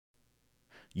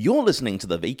You're listening to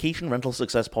the Vacation Rental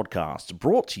Success Podcast,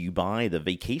 brought to you by the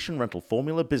Vacation Rental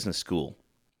Formula Business School.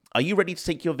 Are you ready to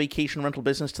take your vacation rental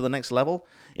business to the next level?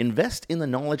 Invest in the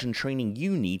knowledge and training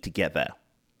you need to get there.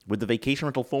 With the Vacation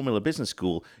Rental Formula Business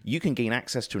School, you can gain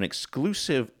access to an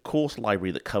exclusive course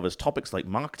library that covers topics like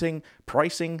marketing,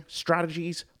 pricing,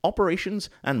 strategies, operations,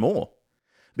 and more.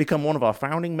 Become one of our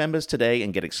founding members today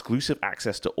and get exclusive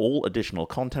access to all additional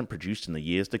content produced in the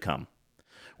years to come.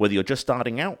 Whether you're just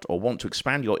starting out or want to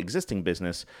expand your existing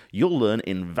business, you'll learn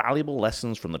invaluable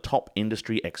lessons from the top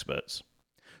industry experts.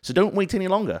 So don't wait any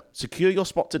longer. Secure your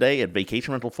spot today at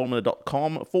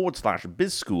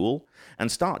vacationrentalformula.com/bizschool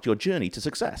and start your journey to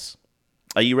success.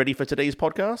 Are you ready for today's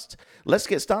podcast? Let's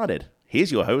get started.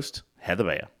 Here's your host, Heather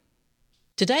Bayer.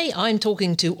 Today I'm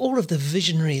talking to all of the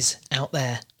visionaries out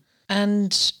there.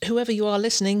 And whoever you are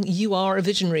listening, you are a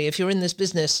visionary. If you're in this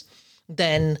business,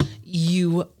 then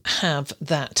you have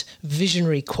that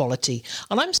visionary quality.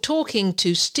 And I'm talking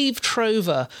to Steve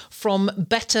Trover from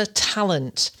Better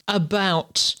Talent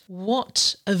about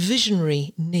what a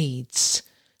visionary needs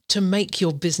to make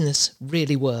your business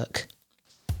really work.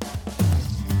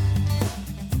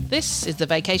 This is the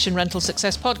Vacation Rental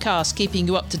Success Podcast, keeping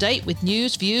you up to date with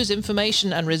news, views,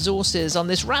 information and resources on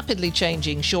this rapidly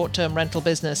changing short-term rental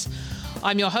business.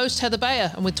 I'm your host, Heather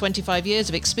Bayer, and with 25 years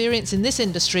of experience in this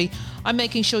industry, I'm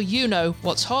making sure you know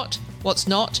what's hot, what's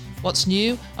not, what's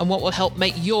new, and what will help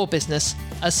make your business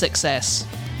a success.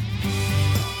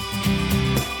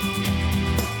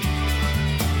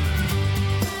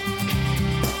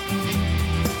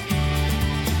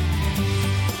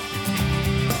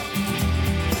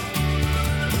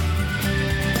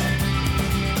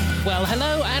 Well,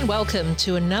 hello and welcome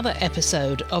to another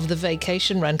episode of the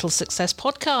Vacation Rental Success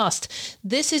Podcast.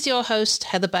 This is your host,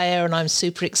 Heather Bayer, and I'm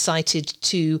super excited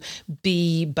to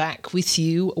be back with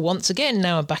you once again.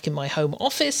 Now I'm back in my home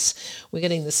office. We're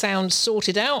getting the sound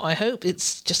sorted out. I hope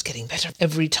it's just getting better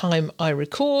every time I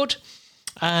record.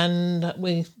 And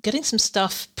we're getting some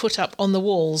stuff put up on the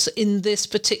walls in this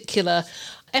particular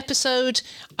episode.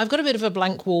 I've got a bit of a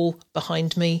blank wall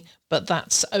behind me, but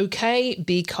that's okay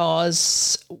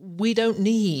because we don't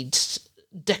need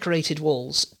decorated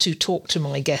walls to talk to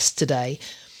my guest today.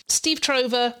 Steve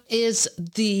Trover is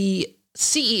the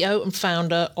CEO and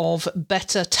founder of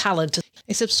Better Talent,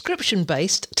 a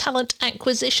subscription-based talent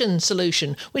acquisition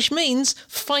solution, which means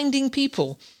finding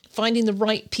the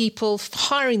right people,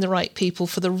 hiring the right people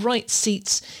for the right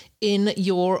seats in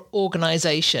your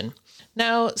organization.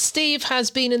 Now, Steve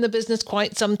has been in the business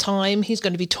quite some time. He's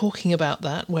going to be talking about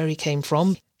that, where he came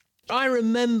from. I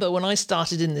remember when I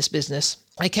started in this business,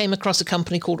 I came across a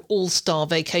company called All Star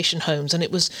Vacation Homes, and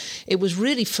it was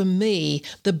really, for me,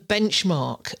 the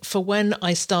benchmark for when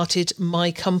I started my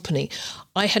company.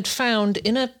 I had found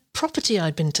in a property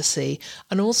I'd been to see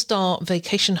an All Star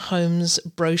Vacation Homes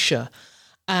brochure,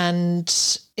 and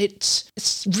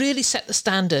it's really set the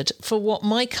standard for what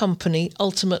my company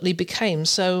ultimately became.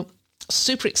 So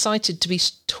super excited to be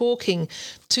talking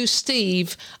to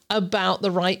Steve about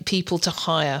the right people to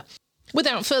hire.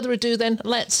 Without further ado then,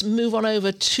 let's move on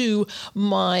over to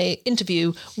my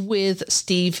interview with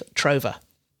Steve Trover.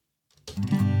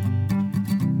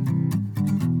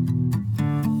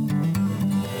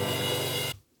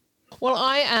 Well,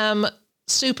 I am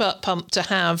super pumped to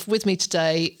have with me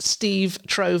today Steve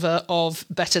Trover of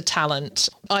Better Talent.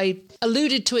 I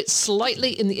alluded to it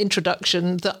slightly in the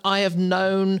introduction that I have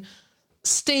known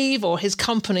Steve or his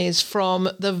companies from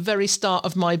the very start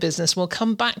of my business. We'll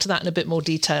come back to that in a bit more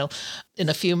detail in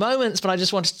a few moments, but I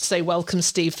just wanted to say welcome,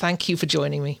 Steve. Thank you for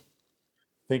joining me.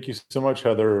 Thank you so much,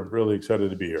 Heather. Really excited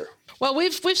to be here. Well,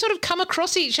 we've sort of come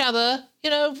across each other,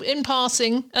 in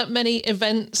passing at many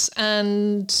events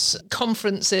and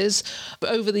conferences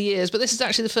over the years, but this is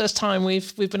actually the first time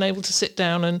we've been able to sit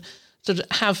down and sort of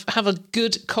have a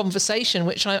good conversation,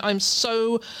 which I'm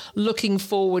so looking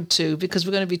forward to, because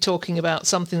we're going to be talking about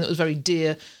something that was very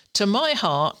dear to my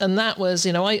heart. And that was,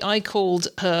 I called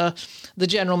her the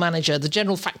general manager, the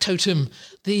general factotum,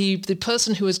 the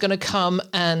person who was going to come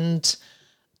and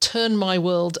turn my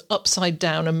world upside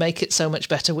down and make it so much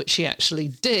better, which she actually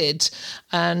did.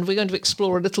 And we're going to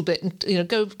explore a little bit and,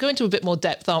 go into a bit more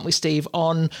depth, aren't we, Steve,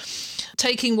 on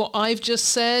taking what I've just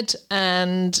said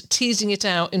and teasing it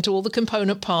out into all the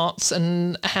component parts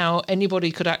and how anybody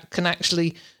can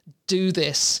actually do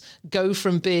this, go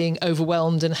from being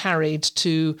overwhelmed and harried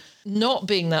to not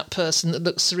being that person that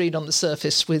looks serene on the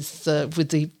surface with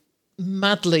the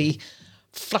madly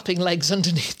flapping legs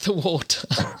underneath the water.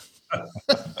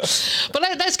 But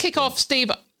let's kick off,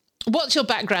 Steve. What's your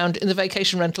background in the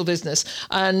vacation rental business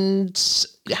and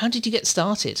how did you get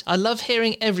started? I love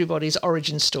hearing everybody's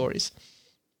origin stories.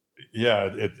 Yeah,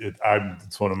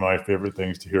 it's one of my favorite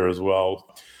things to hear as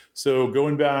well. So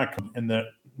going back in the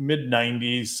mid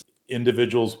 90s,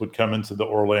 individuals would come into the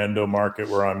Orlando market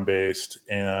where I'm based,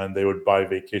 and they would buy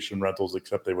vacation rentals,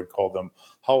 except they would call them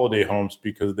holiday homes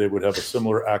because they would have a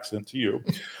similar accent to you.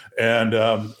 And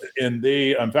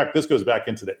they, in fact, this goes back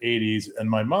into the 80s. And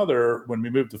my mother, when we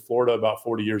moved to Florida about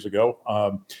 40 years ago,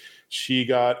 she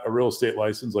got a real estate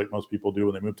license like most people do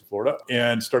when they move to Florida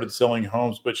and started selling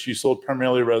homes, but she sold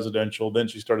primarily residential. Then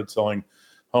she started selling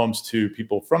homes to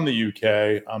people from the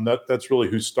UK. That's really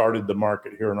who started the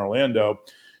market here in Orlando.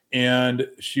 And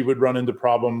she would run into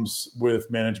problems with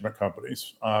management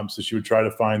companies. So she would try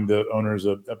to find the owners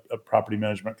of a property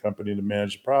management company to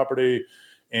manage the property.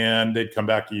 And they'd come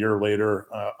back a year later,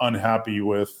 unhappy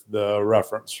with the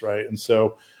reference, right? And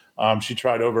so she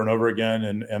tried over and over again.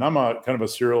 And I'm a kind of a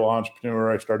serial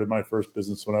entrepreneur. I started my first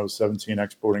business when I was 17,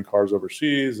 exporting cars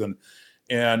overseas.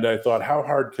 And I thought, how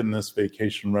hard can this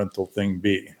vacation rental thing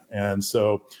be? And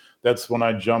so that's when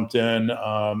I jumped in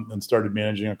and started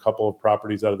managing a couple of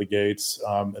properties out of the gates.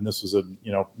 And this was in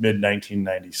mid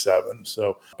 1997.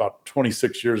 So about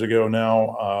 26 years ago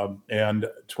now. And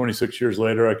 26 years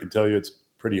later, I can tell you it's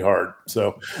pretty hard.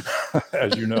 So,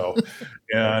 as you know,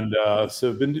 and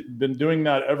so been doing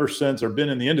that ever since, or been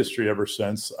in the industry ever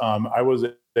since. I was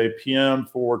a PM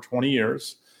for 20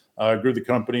 years. Grew the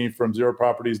company from 0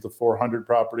 properties to 400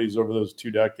 properties over those 2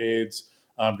 decades.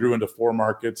 Grew into 4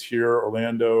 markets here: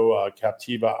 Orlando,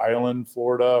 Captiva Island,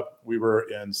 Florida. We were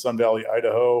in Sun Valley,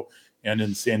 Idaho, and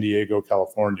in San Diego,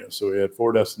 California. So we had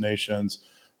 4 destinations.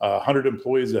 100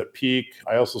 employees at peak.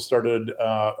 I also started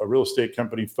a real estate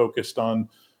company focused on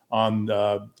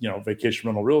vacation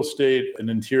rental real estate, an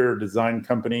interior design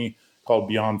company called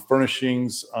Beyond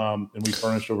Furnishings, and we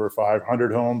furnished over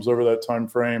 500 homes over that time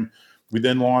frame. We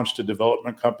then launched a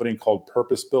development company called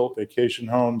Purpose Built Vacation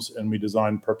Homes, and we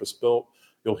designed purpose built.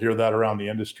 You'll hear that around the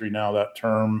industry now, that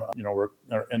term. Where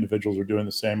our individuals are doing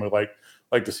the same. We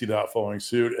like to see that following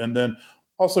suit, and then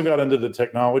also got into the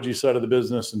technology side of the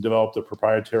business and developed a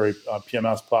proprietary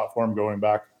PMS platform going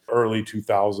back early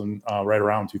 2000, right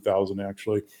around 2000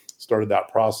 actually. Started that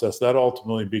process. That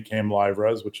ultimately became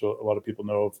LiveRes, which a lot of people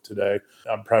know of today.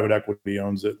 Private equity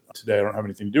owns it today. I don't have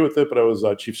anything to do with it, but I was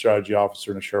a chief strategy officer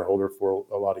and a shareholder for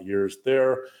a lot of years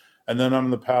there. And then I'm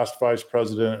the past vice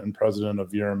president and president of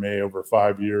VRMA over a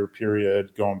 5-year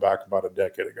period, going back about a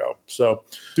decade ago. So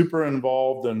super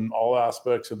involved in all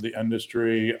aspects of the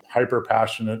industry, hyper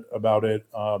passionate about it,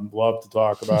 love to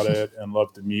talk about it, and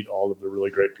love to meet all of the really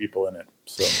great people in it.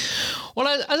 So, well,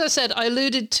 as I said, I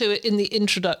alluded to it in the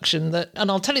introduction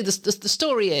and I'll tell you this, the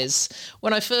story is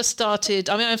when I first started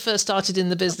in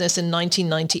the business in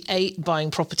 1998,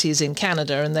 buying properties in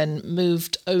Canada, and then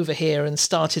moved over here and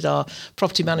started our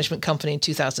property management company in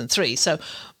 2003. So,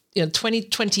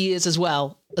 20 years as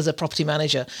well as a property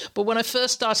manager. But when I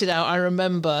first started out, I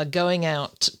remember going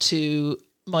out to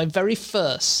my very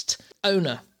first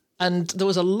owner. And there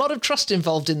was a lot of trust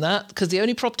involved in that because the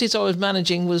only properties I was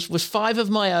managing was 5 of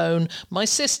my own, my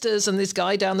sisters, and this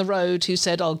guy down the road who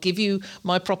said, I'll give you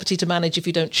my property to manage if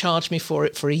you don't charge me for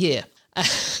it for a year.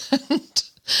 And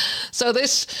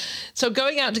so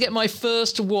going out to get my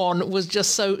first one was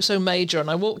just so major. And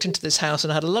I walked into this house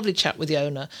and I had a lovely chat with the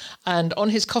owner. And on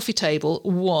his coffee table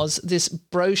was this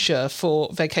brochure for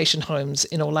vacation homes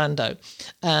in Orlando.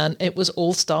 And it was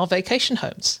All-Star Vacation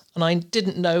Homes. And I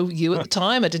didn't know you at the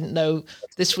time. I didn't know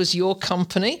this was your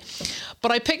company.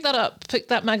 But I picked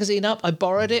that magazine up. I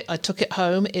borrowed it. I took it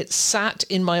home. It sat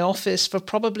in my office for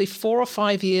probably 4 or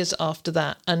 5 years after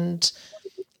that. And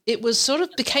it was sort of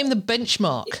became the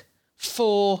benchmark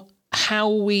for how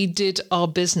we did our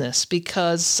business,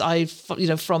 because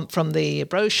from the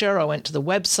brochure, I went to the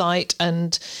website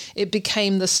and it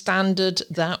became the standard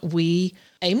that we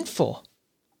aimed for.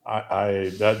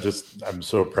 I'm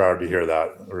so proud to hear that.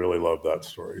 I really love that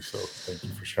story. So thank you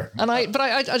for sharing. And I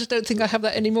just don't think I have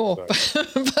that anymore.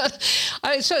 But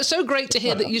it's so great to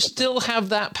hear that you still have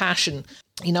that passion.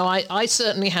 I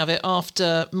certainly have it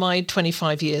after my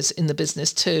 25 years in the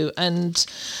business too.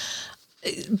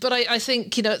 But I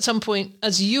think, at some point,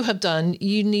 as you have done,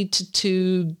 you need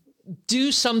to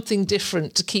do something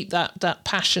different to keep that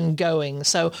passion going.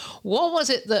 So what was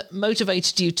it that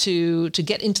motivated you to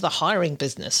get into the hiring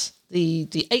business,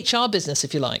 the HR business,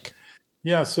 if you like?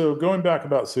 Yeah. So going back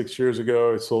about 6 years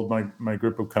ago, I sold my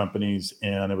group of companies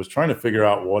and I was trying to figure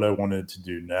out what I wanted to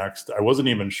do next. I wasn't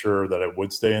even sure that I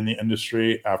would stay in the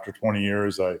industry after 20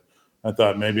 years. I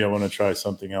thought maybe I want to try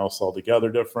something else altogether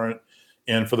different.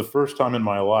 And for the first time in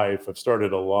my life, I've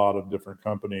started a lot of different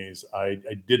companies. I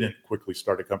didn't quickly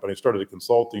start a company. I started a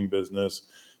consulting business,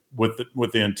 with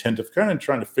the intent of kind of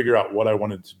trying to figure out what I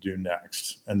wanted to do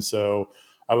next. And so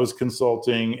I was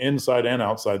consulting inside and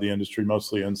outside the industry,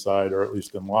 mostly inside, or at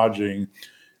least in lodging.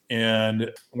 And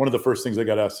one of the first things I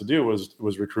got asked to do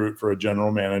was recruit for a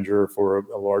general manager for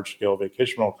a large scale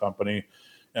vacation rental company.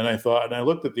 And I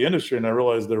looked at the industry and I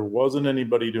realized there wasn't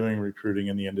anybody doing recruiting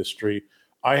in the industry.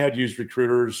 I had used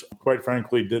recruiters, quite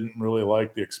frankly, didn't really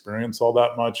like the experience all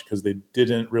that much because they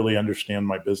didn't really understand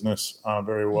my business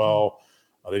very well.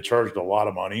 They charged a lot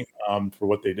of money for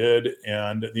what they did.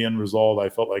 And the end result, I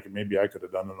felt like maybe I could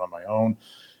have done it on my own.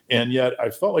 And yet I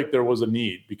felt like there was a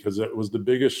need because it was the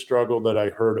biggest struggle that I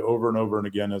heard over and over and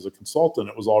again as a consultant.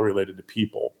 It was all related to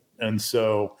people. And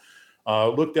so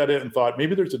looked at it and thought,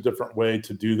 maybe there's a different way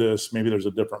to do this. Maybe there's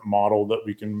a different model that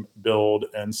we can build.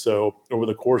 And so over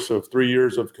the course of 3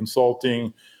 years of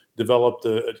consulting, developed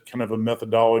a kind of a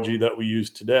methodology that we use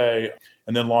today,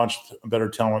 and then launched Better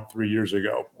Talent 3 years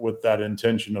ago with that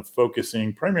intention of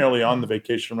focusing primarily on the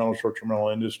vacation rental, short-term rental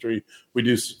industry. We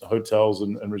do hotels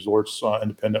and resorts,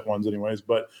 independent ones anyways,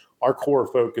 but our core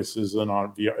focus is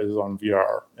on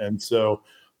VR. And so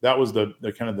that was the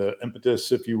kind of the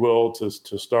impetus, if you will, to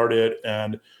start it.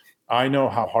 And I know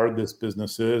how hard this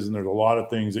business is, and there's a lot of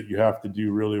things that you have to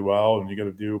do really well, and you got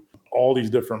to do all these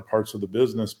different parts of the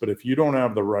business. But if you don't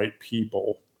have the right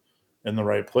people in the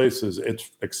right places,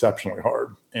 it's exceptionally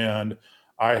hard. And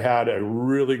I had a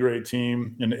really great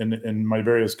team in my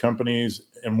various companies.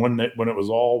 And when it was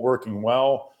all working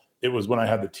well, it was when I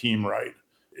had the team right.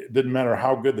 It didn't matter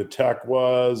how good the tech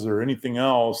was or anything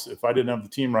else. If I didn't have the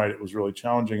team right, it was really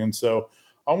challenging. And so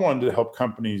I wanted to help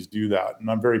companies do that. And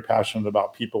I'm very passionate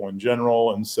about people in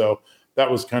general. And so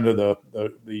that was kind of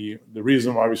the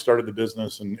reason why we started the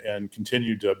business and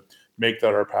continue to make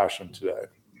that our passion today.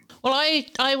 Well,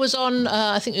 I was on,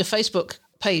 I think, your Facebook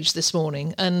page this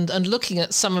morning and looking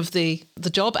at some of the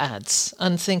job ads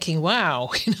and thinking, wow,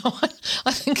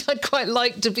 I think I'd quite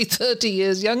like to be 30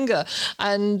 years younger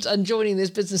and joining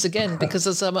this business again, because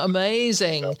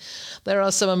there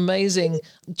are some amazing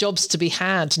jobs to be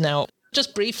had now.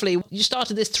 Just briefly, you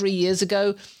started this 3 years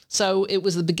ago, so it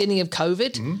was the beginning of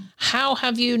COVID. Mm-hmm. How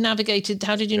did you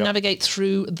navigate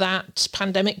through that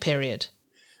pandemic period?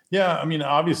 Yeah, I mean,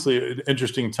 obviously, an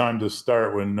interesting time to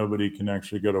start when nobody can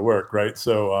actually go to work, right?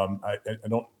 So I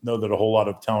don't know that a whole lot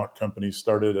of talent companies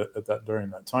started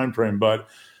during that time frame, but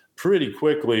pretty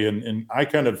quickly, and I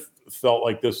kind of felt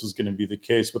like this was going to be the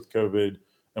case with COVID,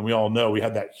 and we all know we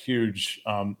had that huge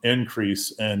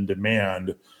increase in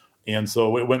demand. And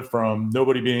so it went from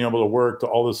nobody being able to work to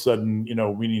all of a sudden,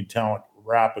 we need talent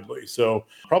rapidly. So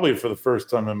probably for the first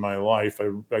time in my life,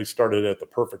 I started at the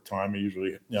perfect time. I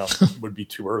usually, would be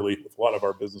too early with a lot of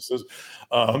our businesses.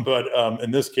 But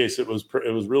in this case, it was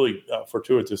really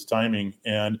fortuitous timing.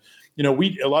 And,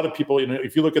 a lot of people,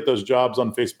 if you look at those jobs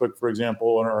on Facebook, for example,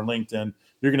 or LinkedIn,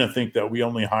 you're going to think that we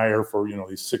only hire for,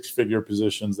 these 6-figure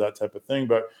positions, that type of thing.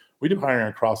 But we do hiring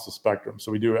across the spectrum.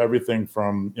 So we do everything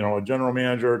from, a general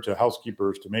manager to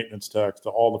housekeepers to maintenance techs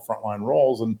to all the frontline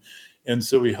roles. And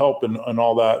so we help in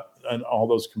all that and all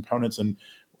those components. And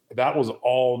that was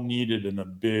all needed in a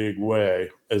big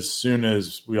way as soon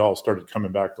as we all started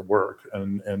coming back to work.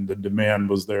 And the demand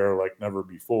was there like never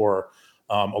before.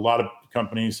 A lot of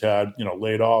companies had,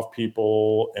 laid off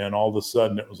people, and all of a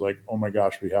sudden it was like, oh my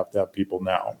gosh, we have to have people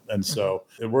now. And so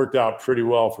it worked out pretty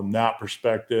well from that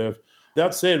perspective.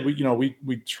 That said,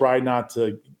 we try not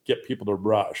to get people to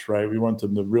rush, right? We want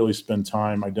them to really spend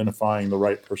time identifying the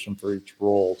right person for each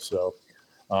role. So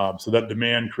that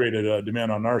demand created a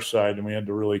demand on our side, and we had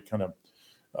to really kind of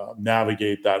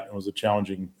navigate that. It was a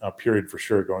challenging period for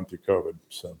sure going through COVID.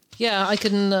 So yeah, I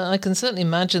can certainly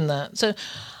imagine that. So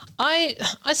I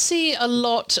see a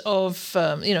lot of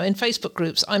in Facebook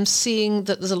groups, I'm seeing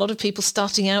that there's a lot of people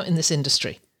starting out in this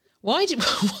industry. Why do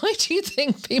you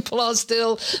think people are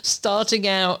still starting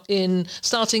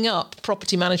up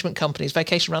property management companies,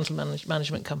 vacation rental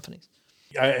management companies?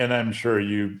 And I'm sure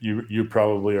you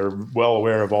probably are well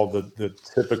aware of all the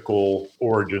typical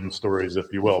origin stories,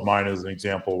 if you will. Mine is an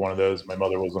example. One of those, my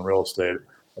mother was in real estate.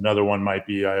 Another one might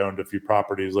be I owned a few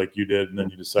properties like you did, and then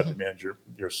you decided to manage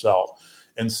yourself.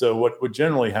 And so what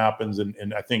generally happens,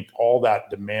 and I think all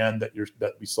that demand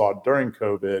that we saw during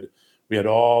COVID, we had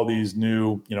all these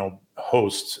new,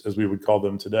 hosts, as we would call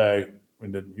them today. We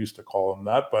didn't used to call them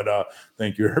that, but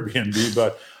thank you, Airbnb.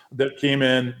 But that came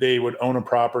in, they would own a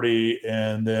property,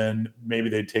 and then maybe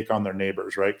they'd take on their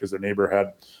neighbors, right? Because their neighbor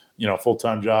had, a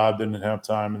full-time job, didn't have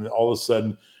time, and all of a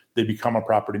sudden they become a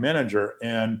property manager.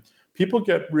 And people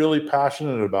get really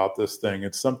passionate about this thing.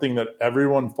 It's something that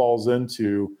everyone falls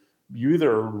into you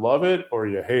either love it or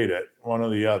you hate it, one or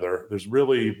the other.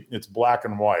 It's black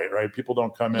and white, right? People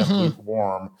don't come in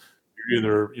lukewarm.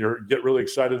 You get really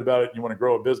excited about it and you want to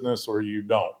grow a business, or you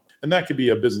don't. And that could be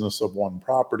a business of one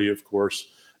property, of course.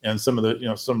 And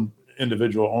some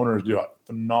individual owners do a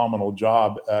phenomenal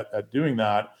job at doing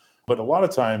that. But a lot of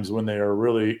times when they are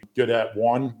really good at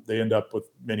one, they end up with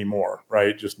many more,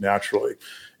 right? Just naturally.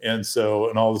 And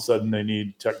all of a sudden they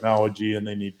need technology and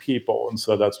they need people. And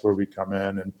so that's where we come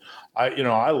in. And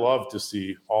I love to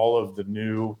see all of the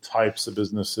new types of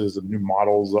businesses and new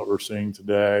models that we're seeing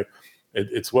today.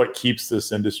 It's what keeps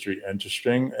this industry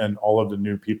interesting, and all of the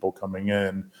new people coming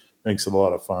in makes it a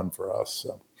lot of fun for us.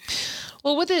 So.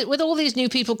 Well, with all these new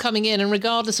people coming in, and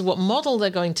regardless of what model they're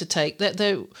going to take,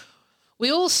 we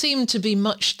all seem to be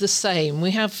much the same.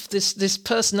 We have this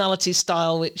personality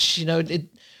style, which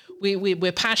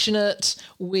we're passionate,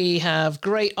 we have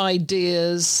great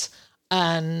ideas,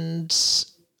 and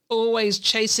always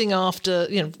chasing after,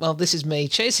 this is me,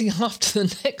 chasing after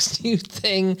the next new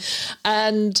thing,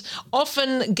 and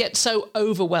often get so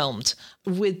overwhelmed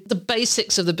with the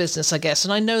basics of the business, I guess.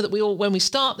 And I know that when we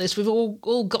start this, we've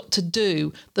all got to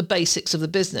do the basics of the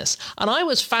business. And I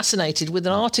was fascinated with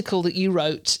an article that you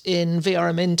wrote in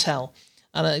VRM Intel,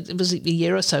 and it was a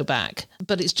year or so back,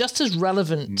 but it's just as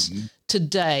relevant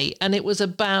today. And it was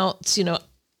about,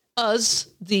 us,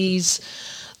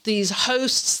 these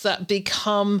hosts that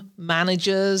become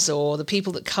managers, or the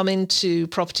people that come into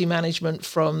property management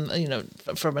from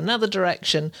another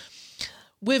direction.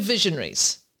 We're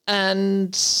visionaries,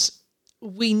 and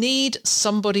we need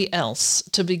somebody else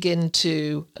to begin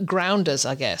to ground us,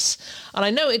 I guess. And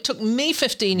I know it took me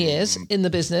 15 years in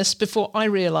the business before I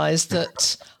realized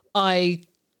that I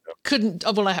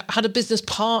had a business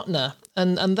partner,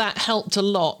 and that helped a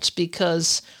lot,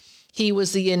 because he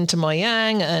was the yin to my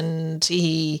yang, and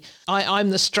I'm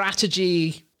the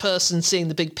strategy person seeing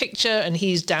the big picture, and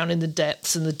he's down in the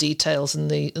depths and the details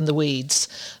and the weeds.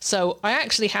 So I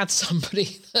actually had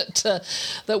somebody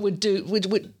that would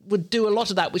do a lot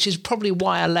of that, which is probably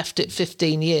why I left it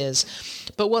 15 years.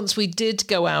 But once we did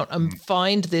go out and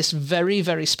find this very,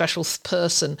 very special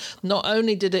person, not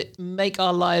only did it make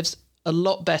our lives a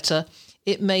lot better,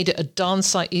 it made it a darn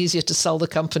sight easier to sell the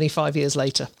company 5 years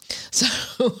later.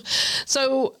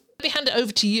 So let me hand it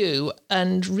over to you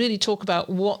and really talk about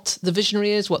what the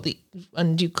visionary is,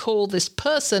 and you call this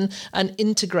person an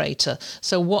integrator.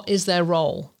 So what is their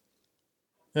role?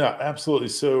 Yeah, absolutely.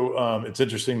 So it's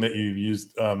interesting that you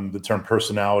used the term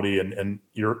personality, and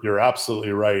you're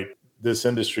absolutely right. This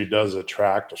industry does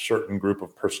attract a certain group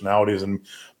of personalities, and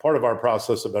part of our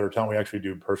process of Better Talent, we actually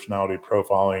do personality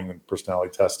profiling and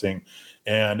personality testing.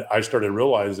 And I started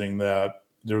realizing that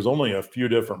there's only a few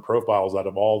different profiles out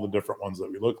of all the different ones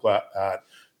that we look at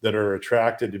that are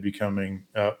attracted to becoming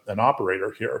an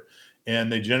operator here.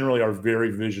 And they generally are very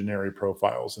visionary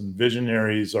profiles. And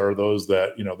visionaries are those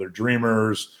that, they're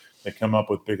dreamers. They come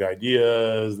up with big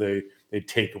ideas. They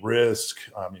take risk.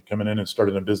 You're coming in and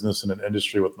starting a business in an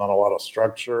industry with not a lot of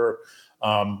structure.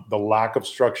 The lack of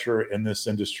structure in this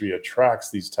industry attracts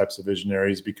these types of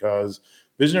visionaries, because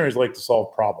visionaries like to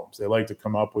solve problems. They like to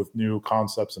come up with new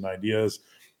concepts and ideas.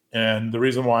 And the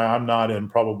reason why I'm not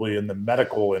probably in the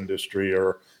medical industry,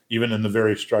 or even in the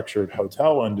very structured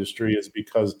hotel industry, is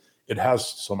because it has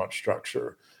so much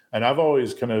structure. And I've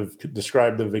always kind of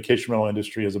described the vacation rental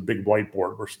industry as a big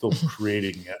whiteboard. We're still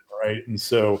creating it, right? And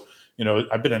so,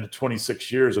 I've been in it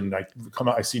 26 years, and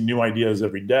I see new ideas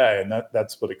every day, and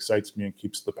that's what excites me and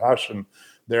keeps the passion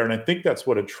there. And I think that's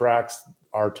what attracts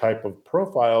our type of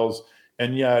profiles.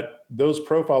 And yet those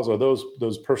profiles, or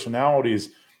those personalities,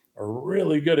 are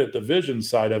really good at the vision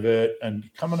side of it and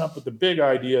coming up with the big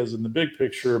ideas and the big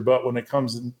picture. But when it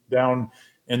comes down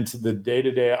into the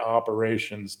day-to-day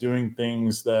operations, doing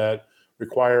things that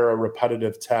require a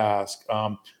repetitive task,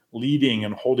 leading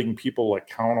and holding people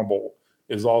accountable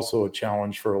is also a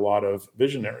challenge for a lot of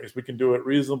visionaries. We can do it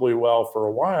reasonably well for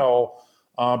a while,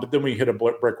 but then we hit a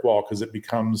brick wall because it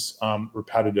becomes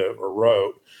repetitive or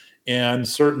rote. And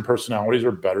certain personalities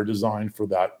are better designed for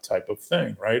that type of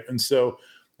thing, right? And so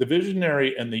the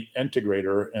visionary and the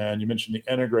integrator, and you mentioned the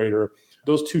integrator,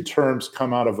 those two terms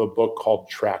come out of a book called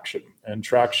Traction. And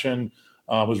Traction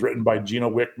was written by Gina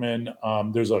Wickman.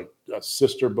 There's a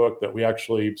sister book that we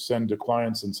actually send to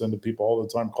clients and send to people all the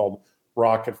time called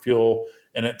Rocket Fuel.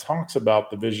 And it talks about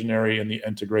the visionary and the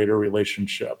integrator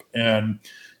relationship. And,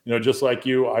 just like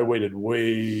you, I waited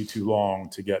way too long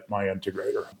to get my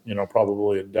integrator,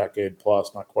 probably a decade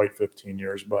plus, not quite 15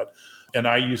 years. And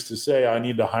I used to say, I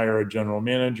need to hire a general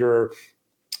manager.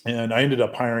 And I ended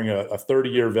up hiring a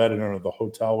 30-year veteran of the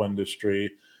hotel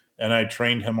industry. and I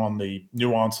trained him on the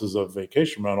nuances of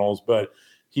vacation rentals, but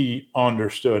he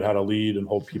understood how to lead and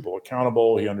hold people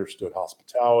accountable. He understood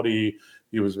hospitality.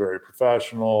 He was very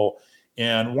professional.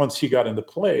 And once he got into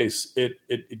place,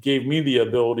 it gave me the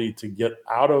ability to get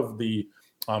out of the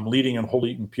leading and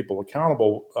holding people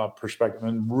accountable perspective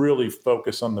and really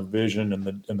focus on the vision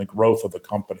and the growth of the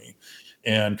company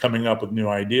and coming up with new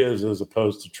ideas, as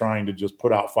opposed to trying to just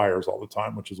put out fires all the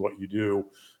time, which is what you do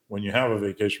when you have a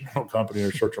vacation rental company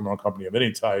or short-term rental company of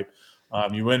any type.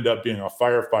 You end up being a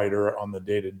firefighter on the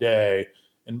day-to-day,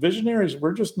 and visionaries,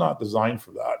 we're just not designed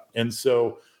for that. And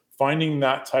so finding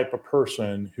that type of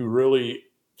person who really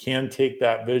can take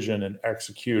that vision and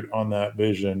execute on that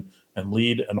vision and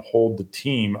lead and hold the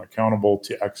team accountable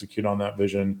to execute on that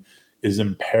vision is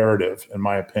imperative, in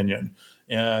my opinion.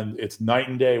 And it's night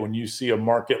and day when you see a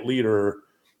market leader.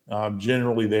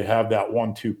 Generally, they have that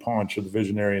 1-2 punch of the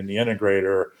visionary and the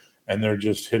integrator, and they're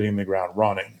just hitting the ground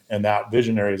running. And that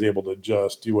visionary is able to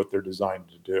just do what they're designed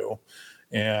to do.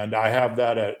 And I have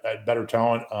that at Better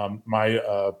Talent.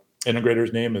 My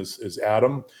integrator's name is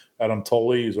Adam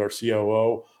Tully. He's our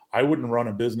COO. I wouldn't run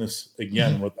a business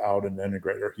again without an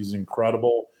integrator. He's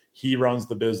incredible. He runs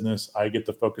the business. I get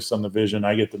to focus on the vision.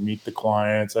 I get to meet the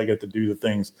clients. I get to do the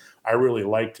things I really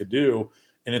like to do.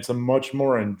 And it's a much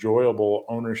more enjoyable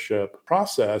ownership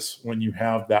process when you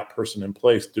have that person in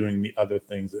place doing the other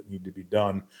things that need to be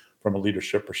done from a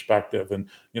leadership perspective. And,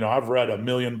 I've read 1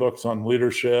 million books on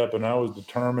leadership, and I was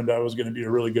determined I was going to be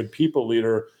a really good people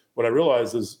leader. What I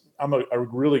realized is I'm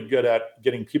really good at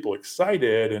getting people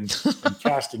excited and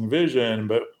casting vision,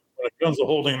 but when it comes to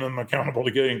holding them accountable to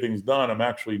getting things done, I'm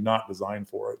actually not designed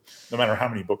for it, no matter how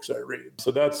many books I read. So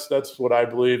that's what I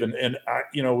believe. And I,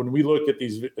 when we look at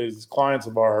these clients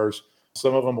of ours,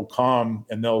 some of them will come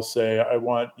and they'll say,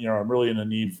 I'm really in a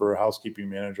need for a housekeeping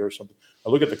manager or something. I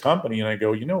look at the company and I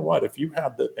go, you know what? If you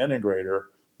have the integrator,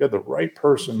 you have the right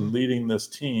person leading this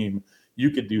team, you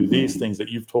could do these things that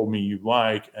you've told me you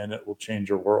like, and it will change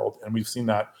your world. And we've seen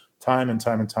that time and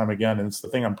time and time again. And it's the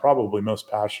thing I'm probably most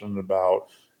passionate about.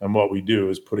 And what we do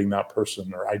is putting that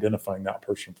person or identifying that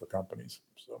person for companies.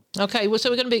 So okay, well,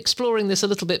 so we're going to be exploring this a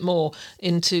little bit more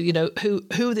into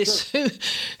who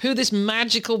this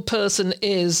magical person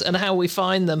is and how we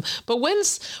find them. But when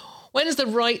is the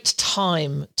right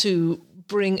time to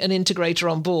bring an integrator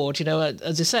on board?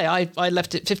 As I say, I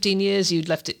left it 15 years, you'd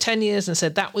left it 10 years and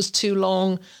said that was too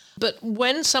long. But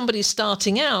when somebody's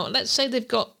starting out, let's say they've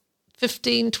got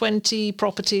 15, 20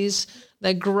 properties,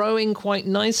 they're growing quite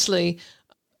nicely,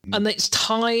 and it's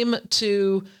time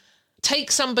to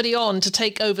take somebody on to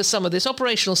take over some of this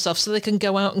operational stuff so they can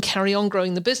go out and carry on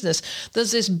growing the business.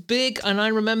 There's this big, and I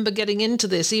remember getting into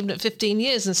this even at 15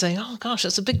 years and saying, oh gosh,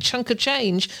 that's a big chunk of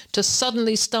change to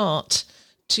suddenly start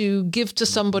to give to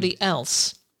somebody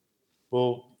else.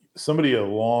 Well, somebody a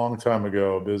long time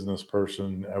ago, a business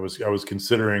person, I was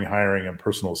considering hiring a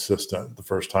personal assistant the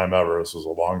first time ever. This was a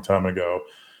long time ago.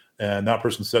 And that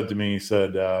person said to me, he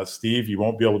said, Steve, you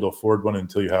won't be able to afford one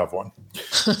until you have one.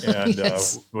 And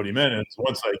yes. What he meant is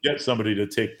once I get somebody to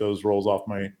take those roles off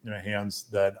my hands,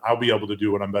 that I'll be able to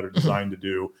do what I'm better designed to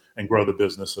do and grow the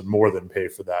business and more than pay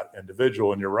for that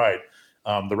individual. And you're right.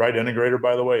 The right integrator,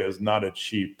 by the way, is not a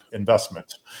cheap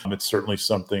investment. It's certainly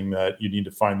something that you need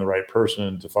to find the right person.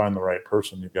 And to find the right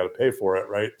person, you've got to pay for it,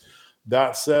 right?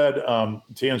 That said,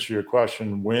 to answer your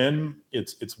question,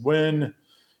 it's when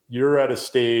you're at a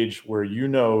stage where you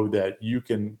know that you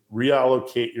can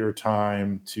reallocate your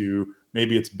time to,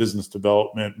 maybe it's business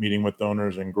development, meeting with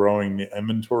owners and growing the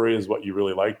inventory is what you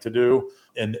really like to do.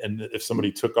 And if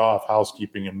somebody took off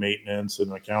housekeeping and maintenance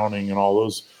and accounting and all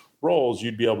those roles,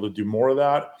 you'd be able to do more of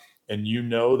that. And you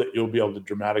know that you'll be able to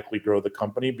dramatically grow the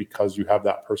company because you have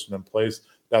that person in place.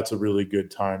 That's a really good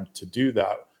time to do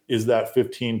that. Is that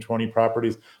 15, 20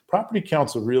 properties? Property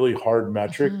count's a really hard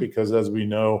metric because, as we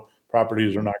know,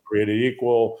 properties are not created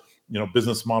equal.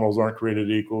 Business models aren't created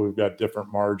equal. We've got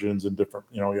different margins and different,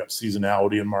 we have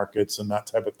seasonality in markets and that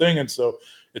type of thing. And so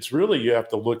it's really, you have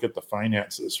to look at the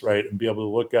finances, right? And be able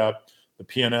to look at the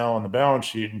P&L and the balance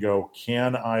sheet and go,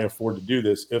 can I afford to do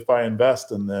this? If I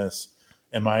invest in this,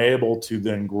 am I able to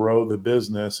then grow the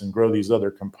business and grow these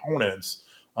other components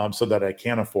so that I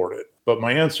can afford it? But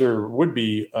my answer would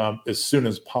be as soon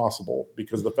as possible,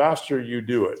 because the faster you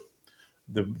do it,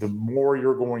 the more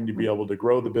you're going to be able to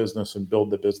grow the business and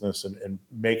build the business and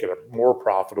make it a more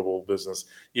profitable business,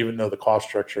 even though the cost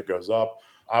structure goes up.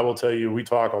 I will tell you, we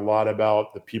talk a lot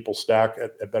about the people stack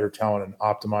at Better Talent and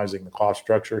optimizing the cost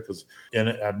structure, because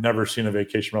I've never seen a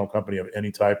vacation rental company of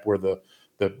any type where the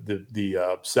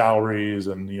salaries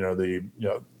and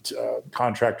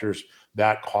contractors,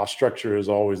 that cost structure is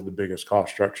always the biggest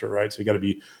cost structure, right? So you got to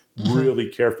be really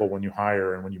careful when you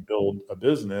hire and when you build a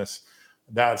business.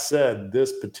 That said,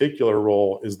 this particular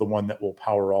role is the one that will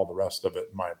power all the rest of it,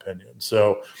 in my opinion.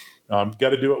 So got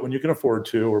to do it when you can afford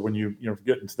to, or when you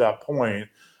get into that point.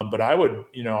 But I would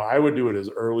do it as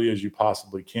early as you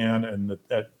possibly can. And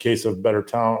that case of Better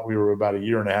Talent, we were about a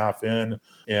year and a half in,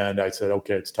 and I said,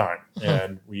 okay, it's time.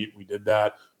 And we did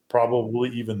that. Probably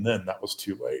even then that was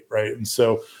too late, right? And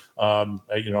so I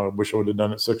wish I would have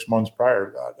done it 6 months prior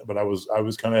to that, but I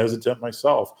was kind of hesitant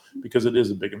myself because it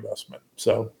is a big investment.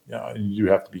 So you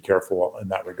have to be careful in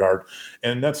that regard.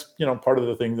 And that's part of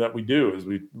the thing that we do is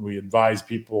we advise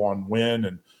people on when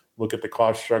and look at the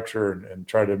cost structure and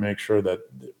try to make sure that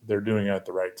they're doing it at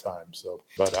the right time. So,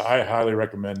 but I highly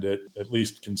recommend it, at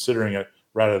least considering it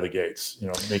right out of the gates,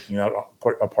 making that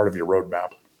a part of your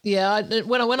roadmap. Yeah,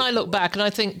 when I look back, and I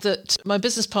think that my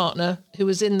business partner, who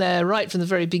was in there right from the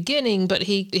very beginning, but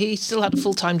he still had a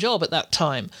full-time job at that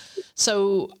time.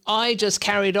 So I just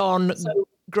carried on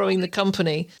growing the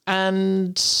company,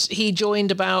 and he joined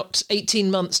about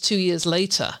 18 months, 2 years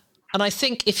later. And I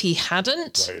think if he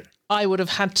hadn't, right, I would have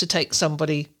had to take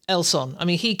somebody else on. I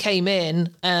mean, he came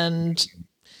in and,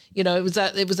 it was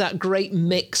that great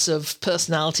mix of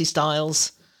personality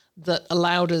styles that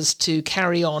allowed us to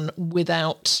carry on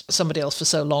without somebody else for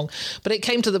so long. But it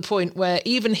came to the point where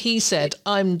even he said,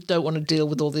 I don't want to deal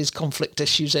with all these conflict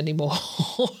issues anymore.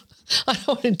 I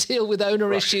don't want to deal with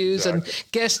owner issues and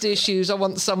guest issues. I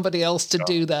want somebody else to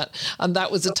do that. And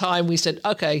that was the time we said,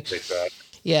 okay.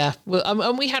 Yeah. Well,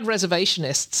 and we had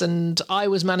reservationists, and I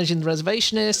was managing the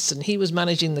reservationists and he was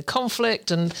managing the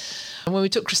conflict. And when we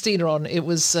took Christina on, it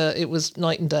was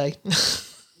night and day.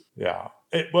 Yeah.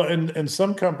 And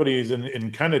some companies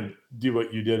and kind of do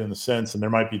what you did in the sense, and there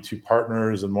might be two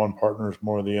partners, and one partner is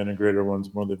more the integrator,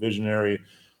 one's more the visionary.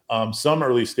 Some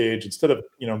early stage, instead of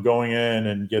going in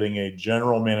and getting a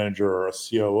general manager or a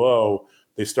COO,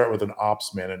 they start with an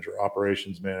ops manager,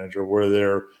 operations manager, where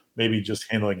they're maybe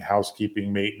just handling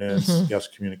housekeeping, maintenance,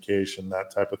 guest communication, that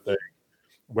type of thing.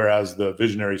 Whereas the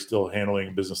visionary is still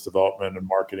handling business development and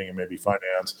marketing and maybe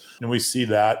finance. And we see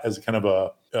that as kind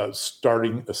of a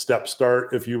step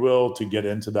start, if you will, to get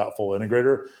into that full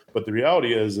integrator. But the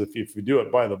reality is, if we do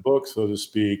it by the book, so to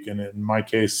speak, and in my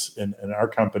case, in our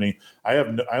company, I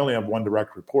only have one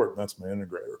direct report, and that's my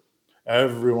integrator.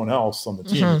 Everyone else on the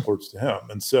team reports to him.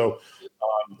 And so,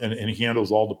 and he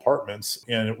handles all departments,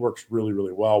 and it works really,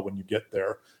 really well when you get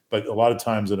there. But a lot of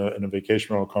times in a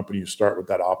vacation rental company, you start with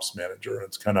that ops manager, and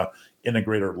it's kind of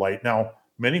integrator light. Now,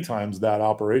 many times that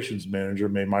operations manager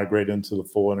may migrate into the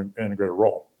full integrator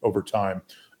role over time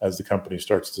as the company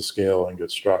starts to scale and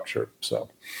get structured. So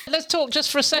let's talk just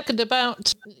for a second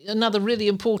about another really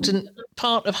important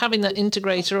part of having that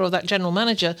integrator or that general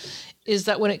manager is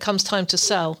that when it comes time to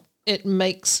sell, it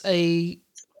makes a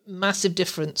massive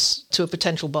difference to a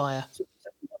potential buyer.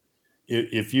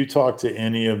 If you talk to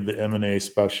any of the M&A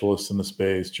specialists in the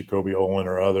space, Jacoby Olin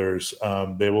or others,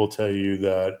 they will tell you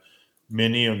that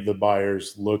many of the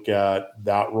buyers look at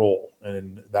that role,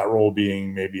 and that role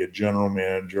being maybe a general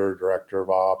manager, director of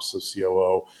ops, a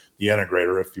COO, the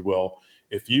integrator, if you will.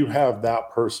 If you have that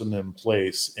person in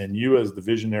place and you as the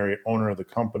visionary owner of the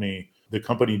company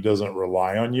doesn't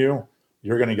rely on you,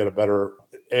 you're going to get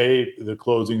the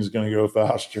closing is going to go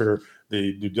faster,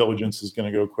 the due diligence is going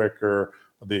to go quicker,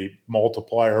 the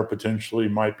multiplier potentially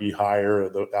might be higher,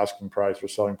 the asking price or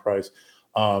selling price.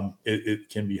 It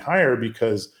can be higher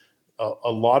because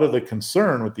a lot of the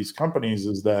concern with these companies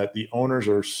is that the owners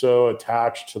are so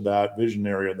attached to that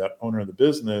visionary or that owner of the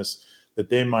business that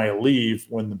they might leave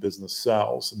when the business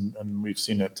sells. And we've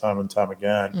seen it time and time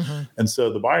again. And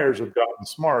so the buyers have gotten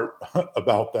smart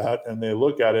about that, and they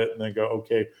look at it and they go,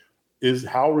 okay,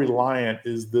 how reliant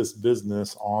is this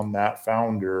business on that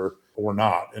founder or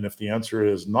not? And if the answer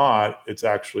is not, it's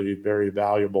actually very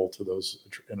valuable to those,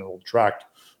 and it'll attract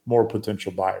more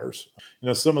potential buyers.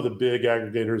 Some of the big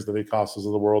aggregators, the Vacasas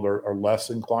of the world, are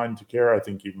less inclined to care. I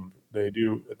think even they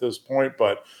do at this point,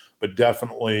 but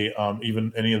definitely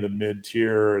even any of the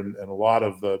mid-tier and a lot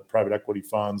of the private equity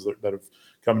funds that have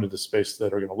come into the space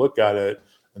that are going to look at it,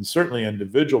 and certainly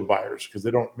individual buyers, because they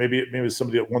don't, maybe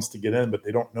somebody that wants to get in, but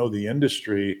they don't know the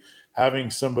industry. Having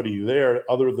somebody there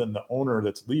other than the owner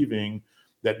that's leaving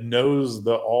that knows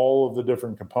all of the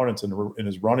different components and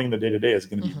is running the day-to-day is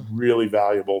going to be really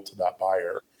valuable to that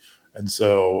buyer. And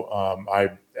so I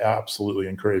absolutely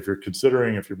encourage,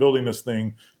 if you're building this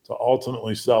thing, to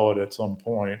ultimately sell it at some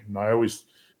point. And I always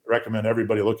recommend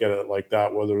everybody look at it like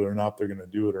that, whether or not they're going to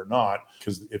do it or not.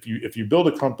 Because if you build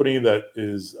a company that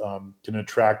is can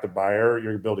attract a buyer,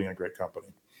 you're building a great company.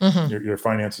 Your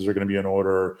finances are going to be in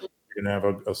order. You're going to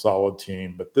have a solid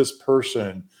team. But this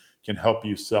person can help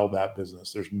you sell that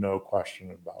business. There's no question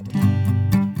about it.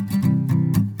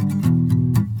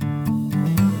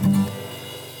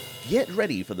 Get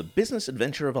ready for the business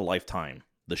adventure of a lifetime.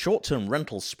 The short-term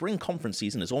rental spring conference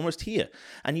season is almost here,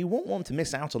 and you won't want to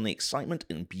miss out on the excitement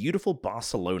in beautiful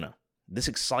Barcelona. This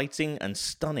exciting and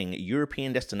stunning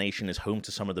European destination is home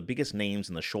to some of the biggest names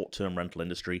in the short-term rental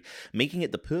industry, making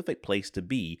it the perfect place to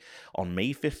be on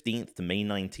May 15th to May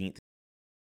 19th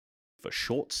for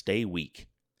Short Stay Week.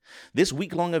 This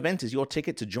week-long event is your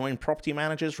ticket to join property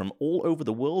managers from all over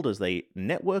the world as they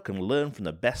network and learn from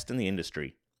the best in the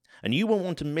industry. And you won't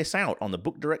want to miss out on the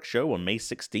Book Direct Show on May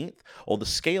 16th or the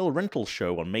Scale Rental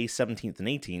Show on May 17th and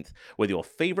 18th, where your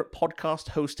favorite podcast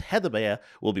host Heather Bayer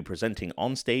will be presenting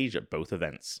on stage at both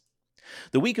events.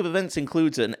 The week of events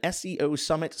includes an SEO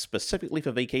summit specifically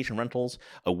for vacation rentals,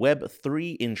 a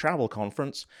Web3 in Travel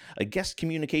conference, a guest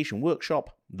communication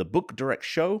workshop, the Book Direct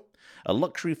Show, a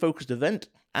luxury-focused event,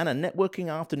 and a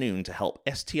networking afternoon to help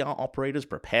STR operators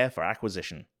prepare for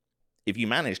acquisition. If you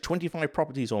manage 25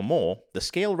 properties or more, the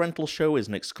Scale Rental Show is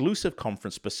an exclusive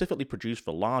conference specifically produced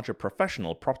for larger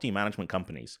professional property management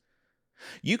companies.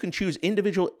 You can choose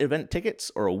individual event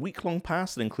tickets or a week-long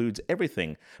pass that includes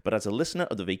everything, but as a listener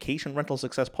of the Vacation Rental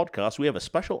Success podcast, we have a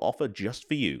special offer just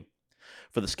for you.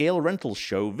 For the Scale Rentals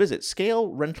Show, visit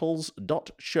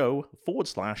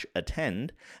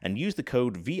scalerentals.show/attend and use the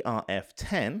code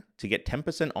VRF10 to get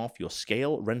 10% off your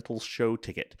Scale Rentals Show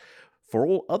ticket. For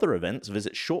all other events,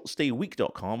 visit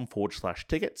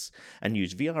shortstayweek.com/tickets and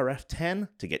use VRF10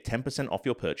 to get 10% off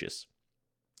your purchase.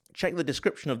 Check the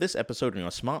description of this episode on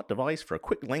your smart device for a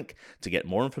quick link to get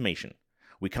more information.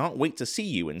 We can't wait to see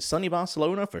you in sunny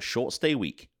Barcelona for Short Stay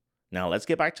Week. Now let's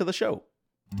get back to the show.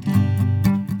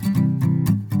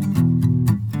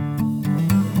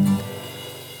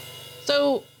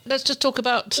 So let's just talk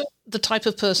about the type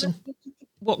of person.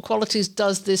 What qualities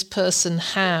does this person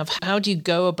have? How do you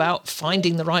go about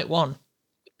finding the right one?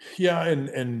 Yeah,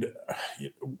 and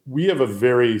we have a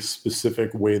very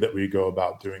specific way that we go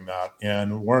about doing that.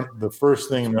 And the first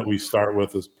thing that we start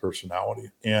with is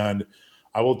personality. And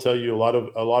I will tell you, a lot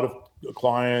of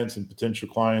clients and potential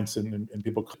clients and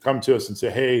people come to us and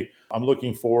say, hey, I'm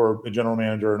looking for a general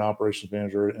manager, an operations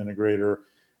manager, an integrator,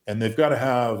 and they've got to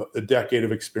have a decade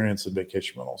of experience in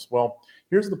vacation rentals. Well,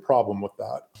 here's the problem with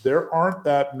that. There aren't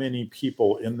that many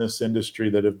people in this industry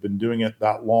that have been doing it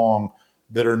that long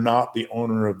that are not the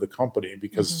owner of the company,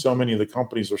 because so many of the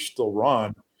companies are still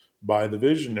run by the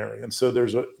visionary. And so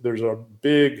there's a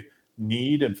big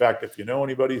need. In fact, if you know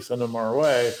anybody, send them our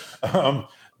way.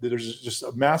 There's just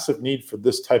a massive need for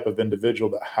this type of individual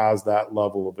that has that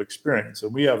level of experience.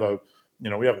 And we have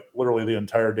literally the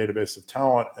entire database of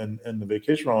talent in the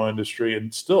vacation rental industry,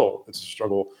 and still it's a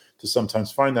struggle to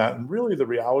sometimes find that. And really the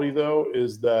reality though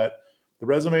is that the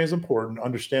resume is important,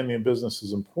 understanding a business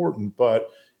is important, but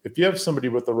if you have somebody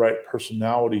with the right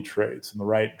personality traits and the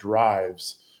right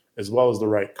drives, as well as the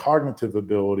right cognitive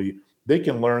ability, they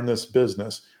can learn this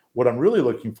business. What I'm really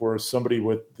looking for is somebody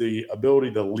with the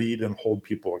ability to lead and hold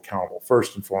people accountable,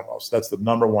 first and foremost. That's the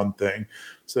number one thing.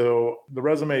 So the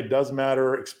resume does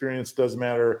matter, experience does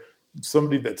matter.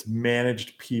 Somebody that's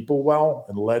managed people well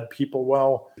and led people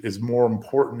well is more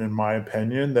important, in my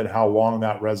opinion, than how long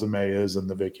that resume is in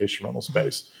the vacation rental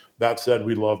space. That said,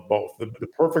 we love both. The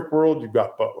perfect world, you've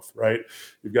got both, right?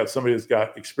 You've got somebody that's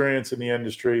got experience in the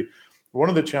industry. One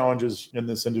of the challenges in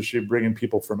this industry, bringing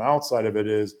people from outside of it,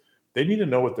 is they need to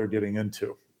know what they're getting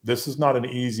into. This is not an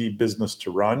easy business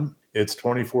to run. It's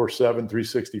 24/7,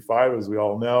 365, as we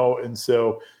all know. And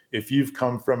so if you've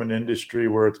come from an industry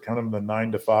where it's kind of the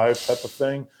 9 to 5 type of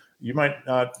thing, you might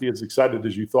not be as excited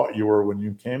as you thought you were when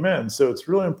you came in. So it's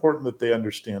really important that they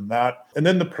understand that. And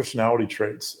then the personality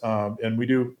traits. And we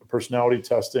do personality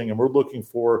testing, and we're looking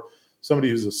for somebody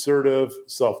who's assertive,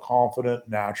 self-confident,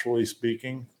 naturally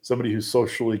speaking, somebody who's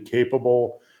socially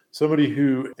capable, somebody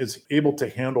who is able to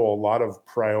handle a lot of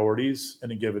priorities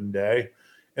in a given day,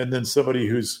 and then somebody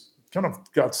who's kind of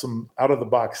got some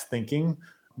out-of-the-box thinking.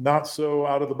 Not so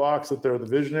out of the box that they're the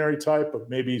visionary type, but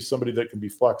maybe somebody that can be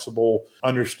flexible,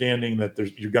 understanding that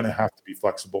you're going to have to be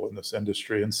flexible in this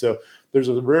industry. And so there's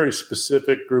a very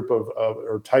specific group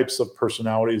of types of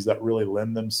personalities that really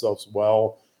lend themselves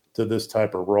well to this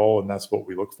type of role. And that's what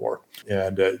we look for.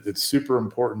 And it's super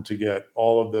important to get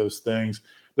all of those things.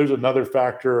 There's another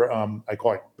factor, I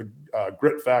call it the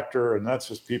grit factor. And that's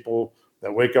just people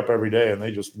that wake up every day and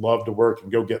they just love to work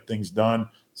and go get things done.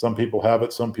 Some people have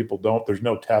it, some people don't. There's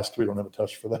no test. We don't have a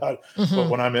test for that. But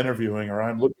when I'm interviewing or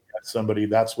I'm looking at somebody,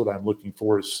 that's what I'm looking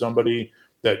for, is somebody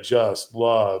that just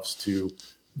loves to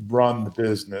run the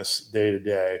business day to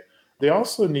day. They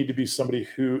also need to be somebody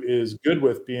who is good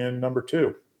with being number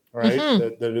two. right?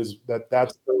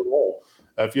 That's their role.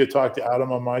 If you talk to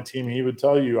Adam on my team, he would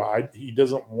tell you he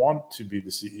doesn't want to be the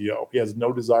CEO. He has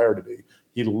no desire to be.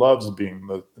 He loves being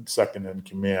the second in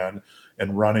command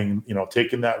and running,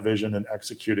 taking that vision and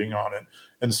executing on it.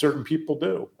 And certain people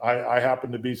do. I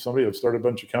happen to be somebody who started a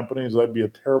bunch of companies. I'd be a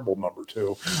terrible number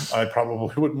two. I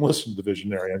probably wouldn't listen to the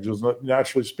visionary. I'm just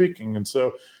naturally speaking. And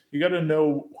so you got to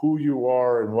know who you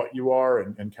are and what you are,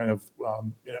 and kind of,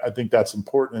 I think that's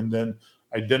important. And then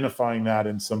identifying that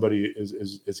in somebody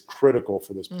is critical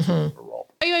for this particular role.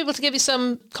 Are you able to give me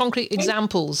some concrete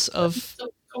examples of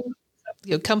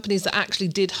companies that actually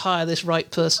did hire this right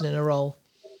person in a role?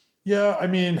 Yeah, I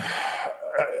mean,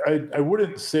 I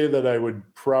wouldn't say that I would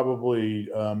probably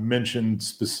mention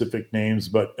specific names,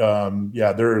 but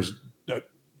there's a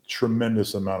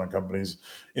tremendous amount of companies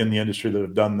in the industry that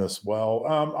have done this well.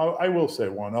 I will say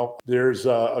one. There's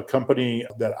a company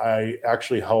that I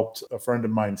actually helped a friend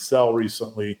of mine sell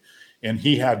recently, and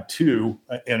he had two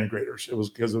integrators. It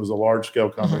was because it was a large-scale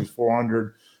company,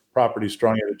 400 properties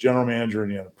strong. He had a general manager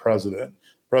and he had a president.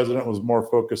 The president was more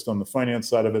focused on the finance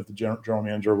side of it. The general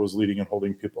manager was leading and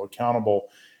holding people accountable.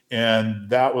 And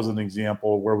that was an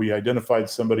example where we identified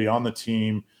somebody on the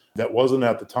team that wasn't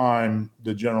at the time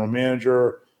the general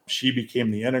manager. She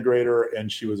became the integrator, and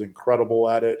she was incredible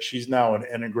at it. She's now an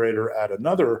integrator at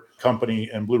another company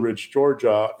in Blue Ridge,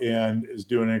 Georgia, and is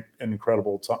doing an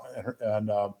incredible time. And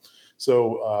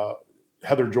so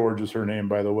Heather George is her name,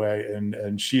 by the way,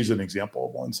 and she's an example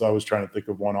of one. So I was trying to think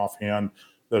of one offhand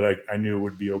that I knew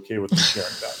would be okay with me sharing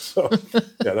that. So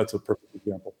yeah, that's a perfect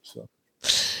example. So.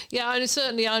 Yeah, and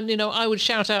certainly, I would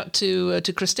shout out to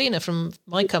Christina from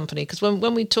my company, because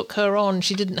when we took her on,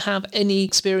 she didn't have any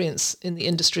experience in the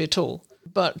industry at all.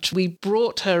 But we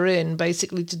brought her in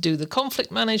basically to do the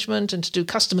conflict management and to do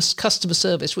customer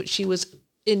service, which she was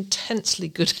intensely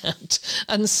good at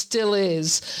and still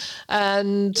is.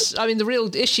 And I mean, the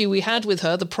real issue we had with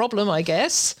her, the problem, I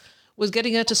guess, was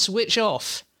getting her to switch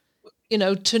off.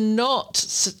 To not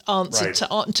answer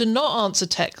to not answer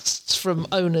texts from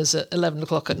owners at 11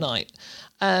 o'clock at night,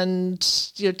 and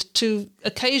to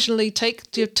occasionally turn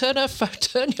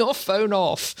your phone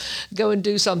off, go and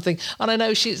do something. And I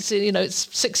know she's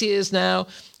it's 6 years now.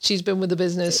 She's been with the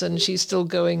business and she's still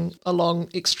going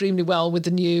along extremely well with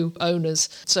the new owners.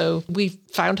 So we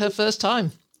found her first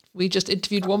time. We just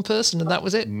interviewed one person and that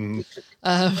was it.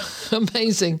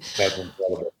 Amazing. That's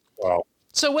incredible. Wow.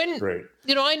 So when, great.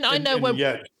 I know when...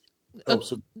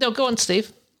 No, go on,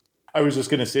 Steve. I was just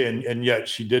going to say, and yet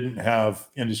she didn't have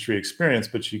industry experience,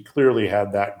 but she clearly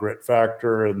had that grit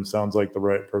factor and sounds like the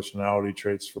right personality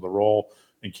traits for the role,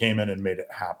 and came in and made it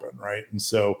happen, right? And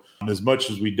so as much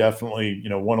as we definitely,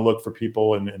 want to look for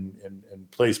people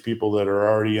and place people that are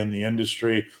already in the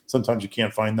industry, sometimes you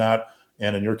can't find that.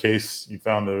 And in your case, you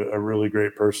found a really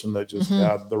great person that just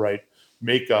had the right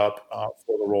makeup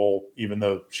for the role, even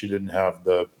though she didn't have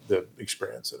the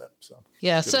experience in it. So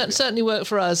yeah, certainly worked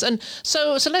for us. And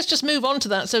so let's just move on to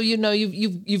that. So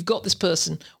you've got this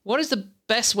person. What is the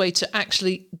best way to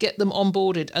actually get them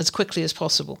onboarded as quickly as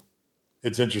possible?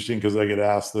 It's interesting because I get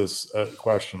asked this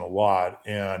question a lot,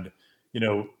 and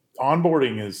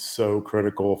onboarding is so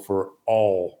critical for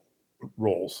all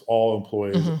roles, all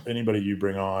employees, anybody you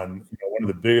bring on. One of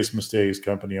the biggest mistakes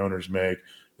company owners make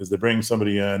is they bring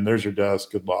somebody in, there's your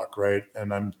desk, good luck, right?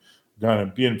 And I'm kind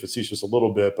of being facetious a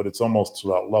little bit, but it's almost to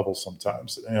that level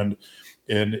sometimes.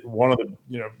 And one of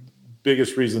the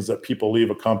biggest reasons that people leave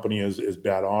a company is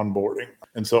bad onboarding.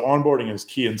 And so onboarding is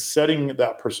key, and setting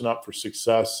that person up for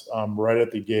success right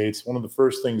at the gates. One of the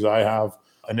first things I have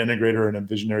an integrator and a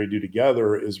visionary do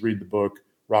together is read the book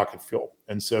Rocket Fuel.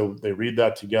 And so they read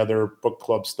that together, book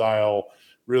club style,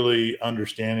 really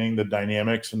understanding the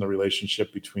dynamics and the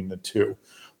relationship between the two.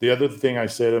 The other thing I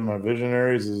say to my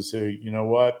visionaries is say, you know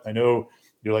what? I know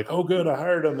you're like, oh, good, I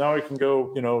hired him. Now I can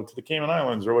go, to the Cayman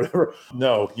Islands or whatever.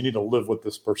 No, you need to live with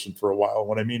this person for a while.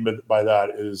 What I mean by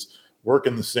that is work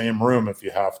in the same room if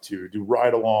you have to, do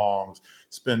ride-alongs,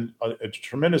 spend a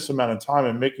tremendous amount of time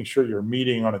in making sure you're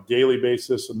meeting on a daily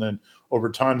basis. And then over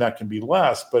time, that can be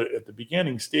less. But at the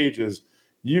beginning stages,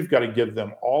 you've got to give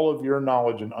them all of your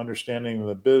knowledge and understanding of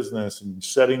the business and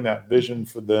setting that vision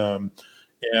for them.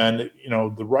 And,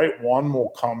 the right one will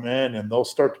come in and they'll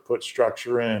start to put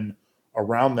structure in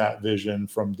around that vision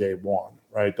from day one,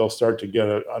 right? They'll start to get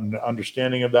an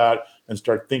understanding of that and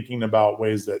start thinking about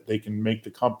ways that they can make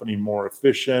the company more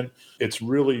efficient. It's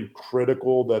really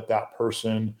critical that that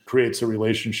person creates a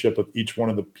relationship with each one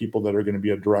of the people that are going to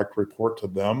be a direct report to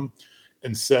them,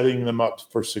 and setting them up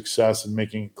for success and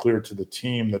making it clear to the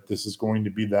team that this is going to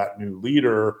be that new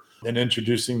leader, and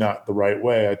introducing that the right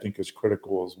way, I think is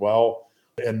critical as well.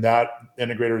 And that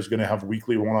integrator is going to have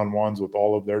weekly one-on-ones with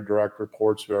all of their direct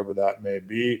reports, whoever that may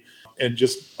be. And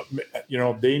just,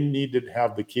 they need to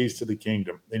have the keys to the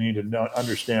kingdom. They need to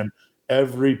understand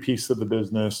every piece of the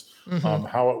business,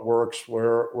 how it works,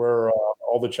 where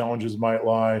all the challenges might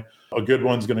lie. A good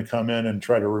one's going to come in and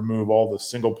try to remove all the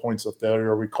single points of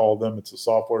failure, we call them. It's a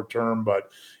software term,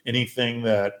 but anything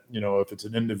that, if it's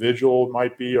an individual, it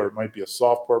might be, or it might be a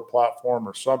software platform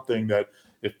or something that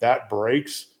if that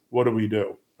breaks, what do we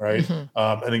do? Right.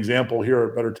 An example here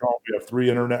at Better Talent, we have 3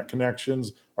 internet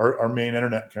connections. Our main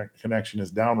internet connection is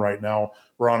down right now.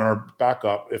 We're on our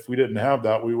backup. If we didn't have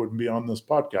that, we wouldn't be on this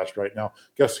podcast right now.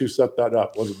 Guess who set that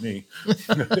up? It wasn't me.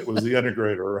 It was the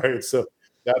integrator. Right. So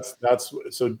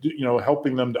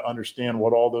helping them to understand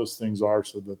what all those things are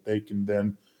so that they can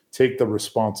then take the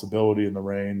responsibility and the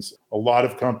reins. A lot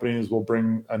of companies will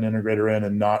bring an integrator in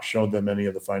and not show them any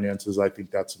of the finances. I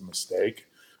think that's a mistake.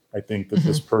 I think that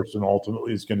this person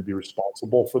ultimately is going to be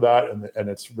responsible for that. And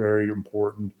it's very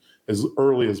important as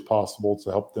early as possible to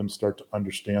help them start to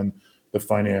understand the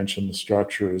financial and the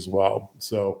structure as well.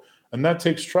 So, and that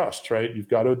takes trust, right? You've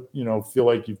got to, feel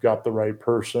like you've got the right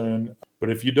person. But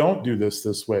if you don't do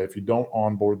this way, if you don't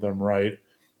onboard them right,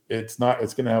 it's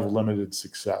going to have limited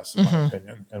success, in my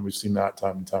opinion. And we've seen that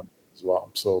time and time as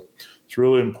well. So it's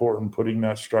really important putting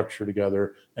that structure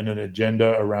together and an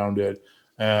agenda around it.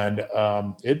 And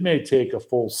it may take a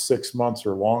full 6 months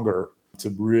or longer to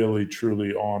really,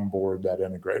 truly onboard that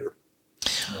integrator.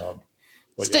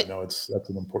 That's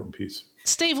an important piece.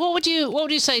 Steve, what would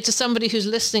you say to somebody who's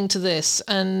listening to this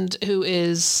and who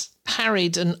is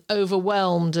harried and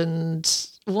overwhelmed and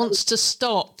wants to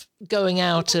stop going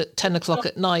out at 10 o'clock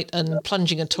at night and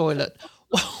plunging a toilet?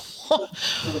 But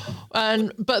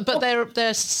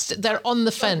they're on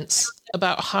the fence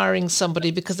about hiring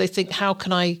somebody because they think, how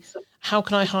can I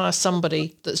hire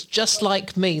somebody that's just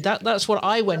like me? That's what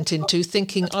I went into,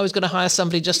 thinking I was going to hire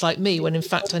somebody just like me, when in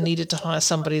fact I needed to hire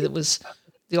somebody that was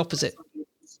the opposite.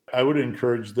 I would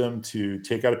encourage them to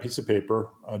take out a piece of paper,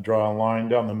 draw a line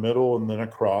down the middle and then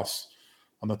across.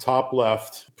 On the top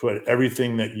left, put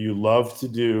everything that you love to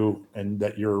do and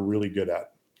that you're really good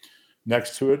at.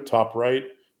 Next to it, top right,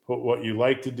 put what you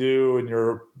like to do and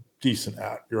you're decent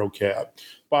at, you're okay at.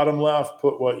 Bottom left,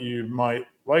 put what you might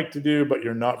like to do, but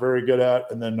you're not very good at.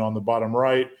 And then on the bottom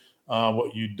right,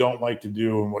 what you don't like to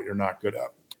do and what you're not good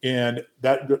at. And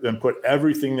then put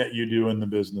everything that you do in the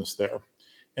business there.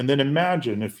 And then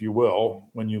imagine, if you will,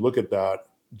 when you look at that,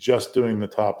 just doing the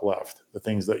top left, the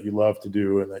things that you love to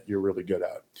do and that you're really good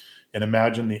at. And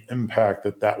imagine the impact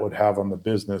that would have on the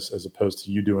business as opposed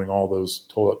to you doing all those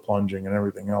toilet plunging and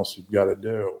everything else you've got to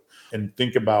do. And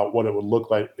think about what it would look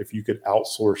like if you could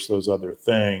outsource those other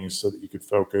things so that you could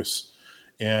focus.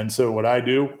 And so what I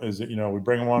do is that, we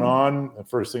bring one on. The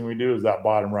first thing we do is that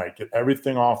bottom right, get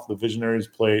everything off the visionary's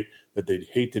plate that they'd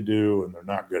hate to do and they're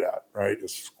not good at, right?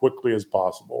 As quickly as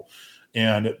possible.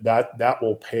 And that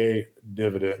will pay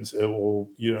dividends. It will,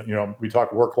 we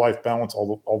talk work-life balance.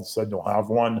 All of a sudden you'll have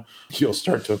one. You'll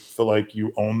start to feel like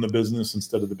you own the business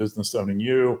instead of the business owning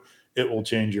you. It will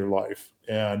change your life.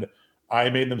 And I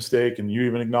made the mistake, and you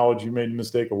even acknowledge you made the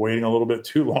mistake of waiting a little bit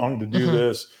too long to do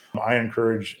this. I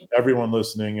encourage everyone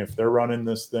listening, if they're running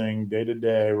this thing day to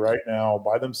day right now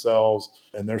by themselves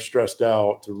and they're stressed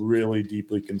out, to really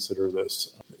deeply consider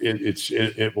this.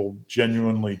 It will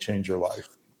genuinely change your life.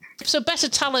 So Better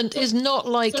Talent is not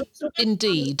like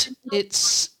Indeed.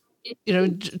 It's,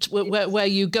 where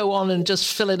you go on and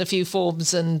just fill in a few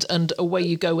forms and away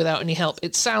you go without any help.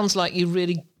 It sounds like you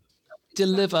really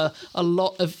deliver a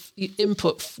lot of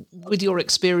input with your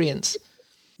experience.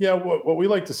 Yeah, what we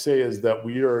like to say is that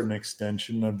we are an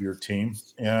extension of your team,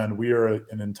 and we are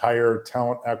an entire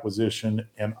talent acquisition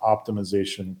and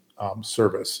optimization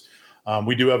service.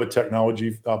 We do have a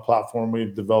technology platform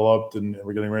we've developed and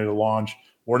we're getting ready to launch.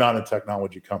 We're not a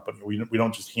technology company. We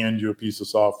don't just hand you a piece of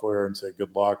software and say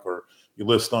good luck, or you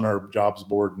list on our jobs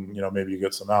board and maybe you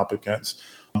get some applicants.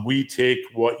 We take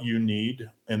what you need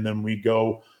and then we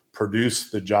go produce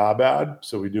the job ad.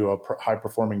 So we do a high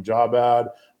performing job ad.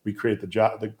 We create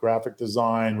the graphic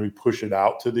design. We push it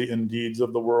out to the Indeeds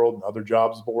of the world and other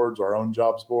jobs boards, our own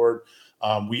jobs board.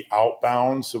 We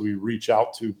outbound, so we reach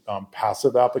out to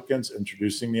passive applicants,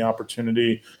 introducing the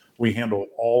opportunity. We handle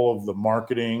all of the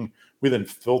marketing. We then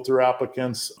filter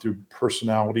applicants through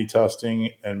personality testing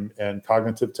and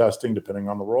cognitive testing, depending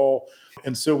on the role.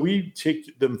 And so we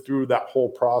take them through that whole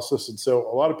process. And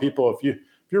so a lot of people, if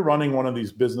you're running one of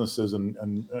these businesses,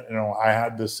 and I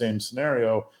had this same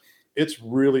scenario, it's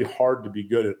really hard to be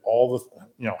good at all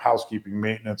the, housekeeping,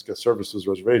 maintenance, guest services,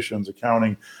 reservations,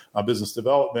 accounting, business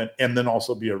development, and then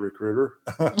also be a recruiter.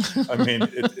 I mean,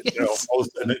 Yes.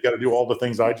 and they got to do all the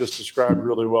things I just described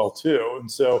really well too. And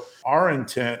so our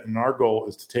intent and our goal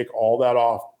is to take all that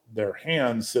off their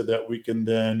hands so that we can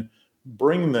then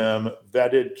bring them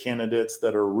vetted candidates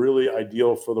that are really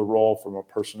ideal for the role from a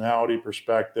personality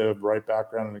perspective, right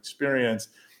background and experience,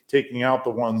 taking out the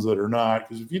ones that are not.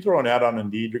 Because if you throw an ad on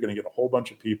Indeed, you're going to get a whole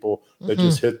bunch of people that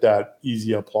just hit that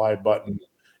easy apply button,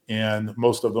 and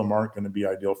most of them aren't going to be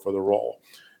ideal for the role.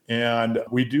 And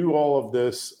we do all of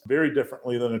this very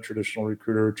differently than a traditional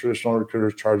recruiter. Traditional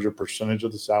recruiters charge a percentage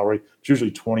of the salary. It's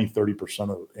usually 20-30%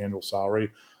 of the annual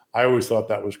salary. I always thought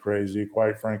that was crazy,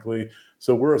 quite frankly.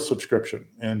 So we're a subscription.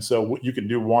 And so you can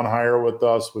do one hire with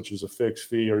us, which is a fixed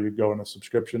fee, or you go in a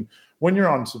subscription. When you're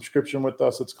on subscription with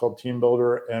us, it's called Team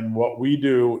Builder. And what we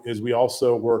do is we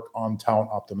also work on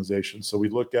talent optimization. So we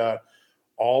look at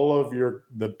all of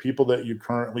the people that you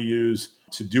currently use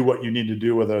to do what you need to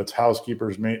do, whether it's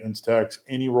housekeepers, maintenance techs,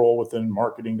 any role within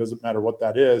marketing, doesn't matter what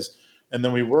that is. And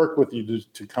then we work with you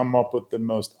to come up with the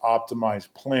most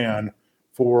optimized plan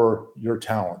for your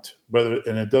talent,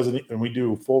 and we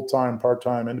do full-time,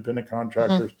 part-time, independent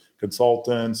contractors,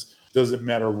 consultants, doesn't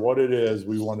matter what it is.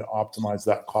 We want to optimize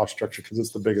that cost structure because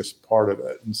it's the biggest part of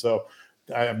it. And so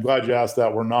I'm glad you asked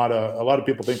that. We're not a lot of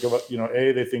people think of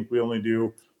it, they think we only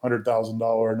do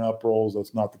 $100,000 and up roles.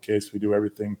 That's not the case. We do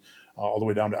everything all the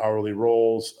way down to hourly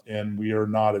roles, and we are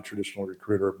not a traditional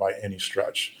recruiter by any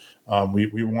stretch.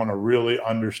 We want to really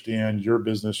understand your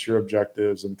business, your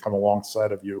objectives, and come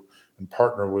alongside of you and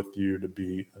partner with you to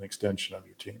be an extension of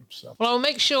your team. So, well, I'll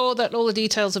make sure that all the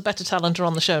details of Better Talent are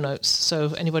on the show notes. So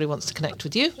if anybody wants to connect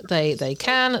with you, they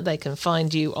can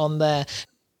find you on there.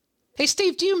 Hey,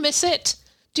 Steve, do you miss it?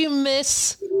 Do you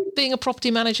miss being a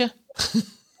property manager?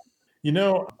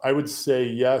 I would say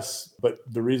yes, but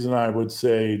the reason I would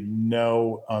say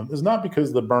no is not because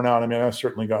of the burnout. I mean, I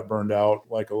certainly got burned out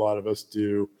like a lot of us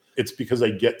do. It's because I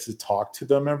get to talk to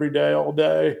them every day, all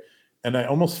day. And I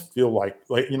almost feel like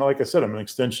I said, I'm an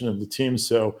extension of the team.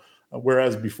 So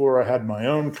whereas before I had my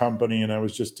own company and I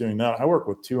was just doing that, I work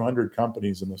with 200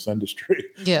 companies in this industry.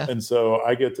 Yeah. And so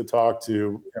I get to talk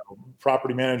to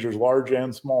property managers, large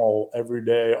and small, every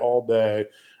day, all day.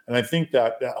 And I think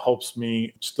that helps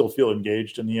me still feel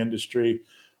engaged in the industry.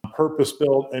 Purpose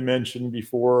built, I mentioned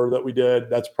before that we did.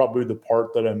 That's probably the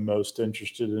part that I'm most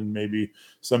interested in, maybe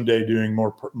someday doing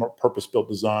more purpose built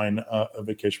design of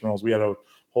vacation rentals. We had a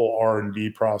whole R&D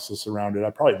process around it. I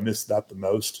probably missed that the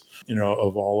most,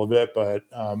 of all of it.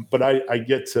 But I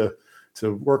get to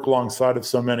work alongside of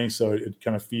so many, so it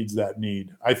kind of feeds that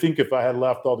need. I think if I had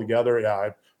left altogether,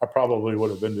 I probably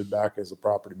would have ended back as a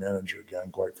property manager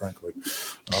again, quite frankly,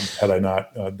 had I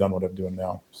not done what I'm doing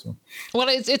now. So, well,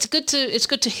 it's good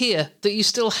to hear that you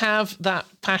still have that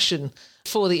passion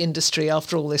for the industry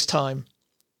after all this time.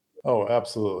 Oh,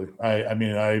 absolutely. I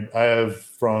mean, I have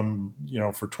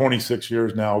for 26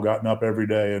 years now gotten up every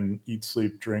day and eat,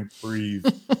 sleep, drink, breathe,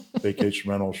 vacation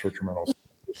rentals, short-term rentals.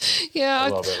 Yeah, I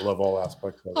love it. I love all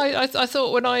aspects of it. I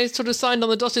thought when I sort of signed on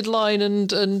the dotted line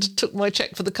and took my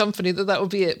check for the company that would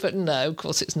be it, but no, of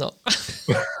course it's not.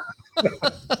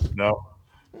 No.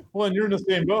 Well, and you're in the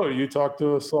same boat. You talk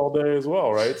to us all day as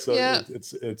well, right? So yeah.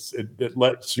 it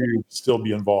lets you still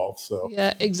be involved. So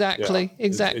yeah, exactly.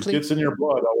 It gets in your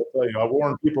blood. I will tell you. I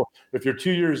warn people: if you're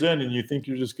 2 years in and you think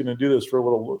you're just going to do this for a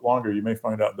little longer, you may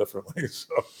find out differently. So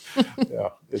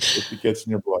it gets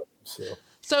in your blood.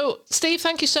 So, Steve,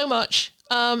 thank you so much.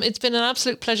 It's been an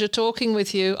absolute pleasure talking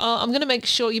with you. I'm going to make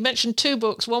sure you mentioned 2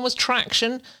 books. One was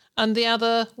Traction, and the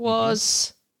other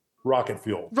was Rocket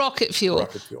Fuel.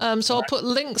 So I'll put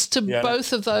links to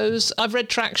both of those. I've read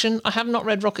Traction. I have not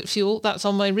read Rocket Fuel. That's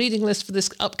on my reading list for this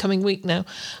upcoming week now.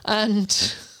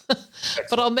 And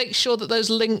but I'll make sure that those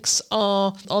links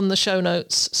are on the show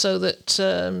notes so that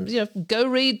go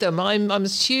read them. I'm a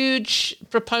huge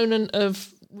proponent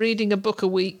of reading a book a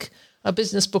week, a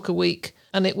business book a week,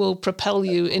 and it will propel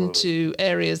you into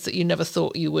areas that you never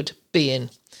thought you would be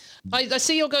in. I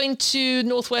see you're going to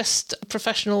Northwest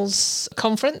Professionals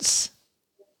Conference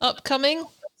upcoming.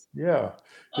 Yeah.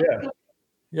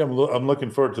 I'm looking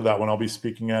forward to that one. I'll be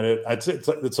speaking at it.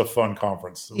 It's a fun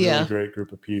conference. A really great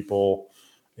group of people,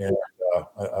 and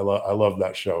I love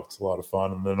that show. It's a lot of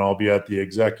fun. And then I'll be at the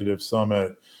Executive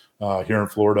Summit here in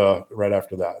Florida right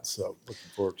after that. So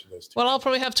looking forward to those 2. Well, I'll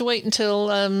probably have to wait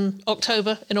until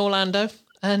October in Orlando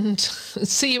and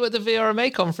see you at the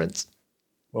VRMA conference.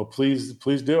 Well, please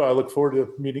do. I look forward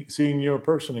to seeing you in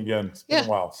person again. It's been a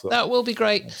while. So that will be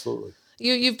great. Absolutely.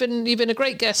 You've been a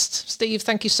great guest, Steve.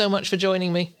 Thank you so much for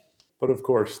joining me. But of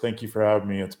course, thank you for having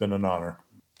me. It's been an honor.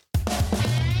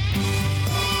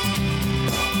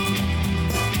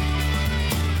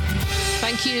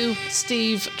 Thank you,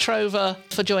 Steve Trover,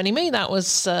 for joining me. That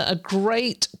was a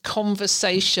great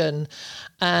conversation.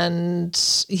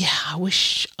 And yeah, I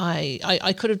wish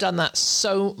I could have done that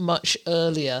so much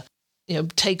earlier,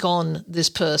 take on this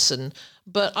person.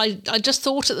 But I just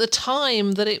thought at the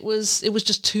time that it was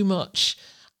just too much.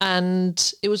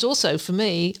 And it was also, for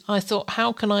me, I thought,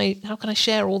 how can I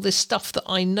share all this stuff that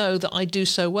I know that I do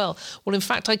so well? Well, in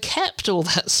fact, I kept all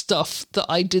that stuff that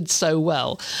I did so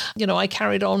well. I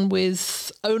carried on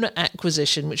with owner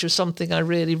acquisition, which was something I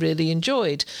really, really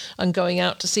enjoyed, and going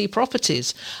out to see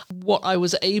properties. What I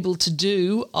was able to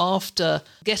do after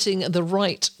getting the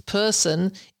right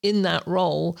person in that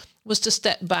role was to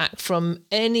step back from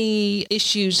any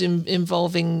issues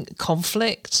involving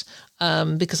conflict,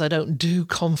 because I don't do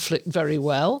conflict very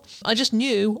well. I just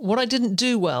knew what I didn't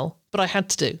do well, but I had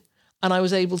to do. And I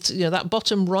was able to, that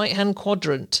bottom right-hand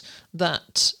quadrant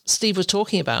that Steve was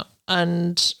talking about.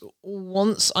 And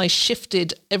once I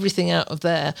shifted everything out of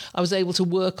there, I was able to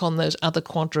work on those other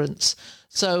quadrants.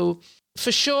 So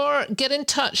for sure, get in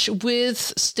touch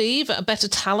with Steve at Better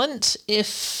Talent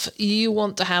if you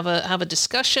want to have a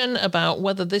discussion about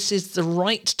whether this is the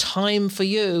right time for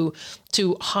you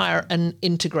to hire an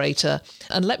integrator,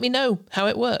 and let me know how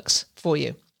it works for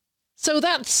you. So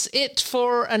that's it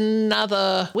for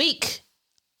another week.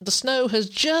 The snow has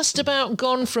just about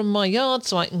gone from my yard,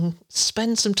 so I can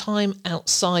spend some time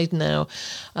outside now.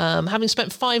 Having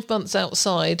spent 5 months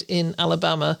outside in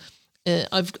Alabama,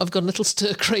 I've got a little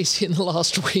stir crazy in the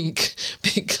last week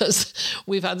because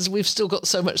we've still got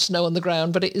so much snow on the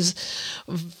ground, but it is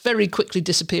very quickly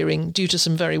disappearing due to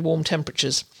some very warm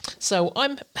temperatures. So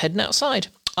I'm heading outside.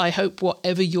 I hope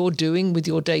whatever you're doing with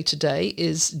your day-to-day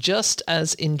is just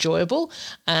as enjoyable,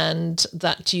 and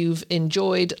that you've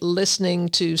enjoyed listening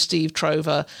to Steve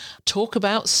Trover talk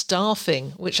about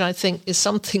staffing, which I think is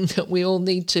something that we all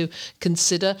need to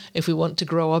consider if we want to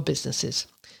grow our businesses.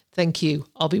 Thank you.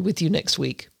 I'll be with you next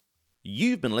week.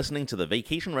 You've been listening to the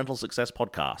Vacation Rental Success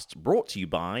Podcast, brought to you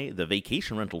by the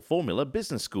Vacation Rental Formula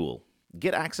Business School.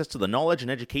 Get access to the knowledge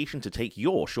and education to take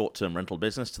your short-term rental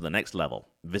business to the next level.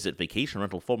 Visit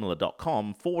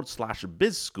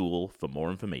vacationrentalformula.com/bizschool for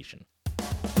more information.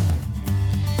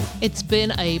 It's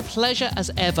been a pleasure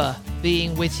as ever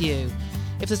being with you.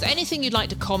 If there's anything you'd like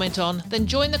to comment on, then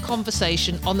join the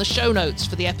conversation on the show notes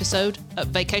for the episode at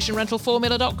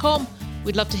vacationrentalformula.com.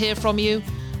 We'd love to hear from you,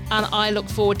 and I look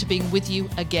forward to being with you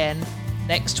again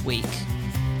next week.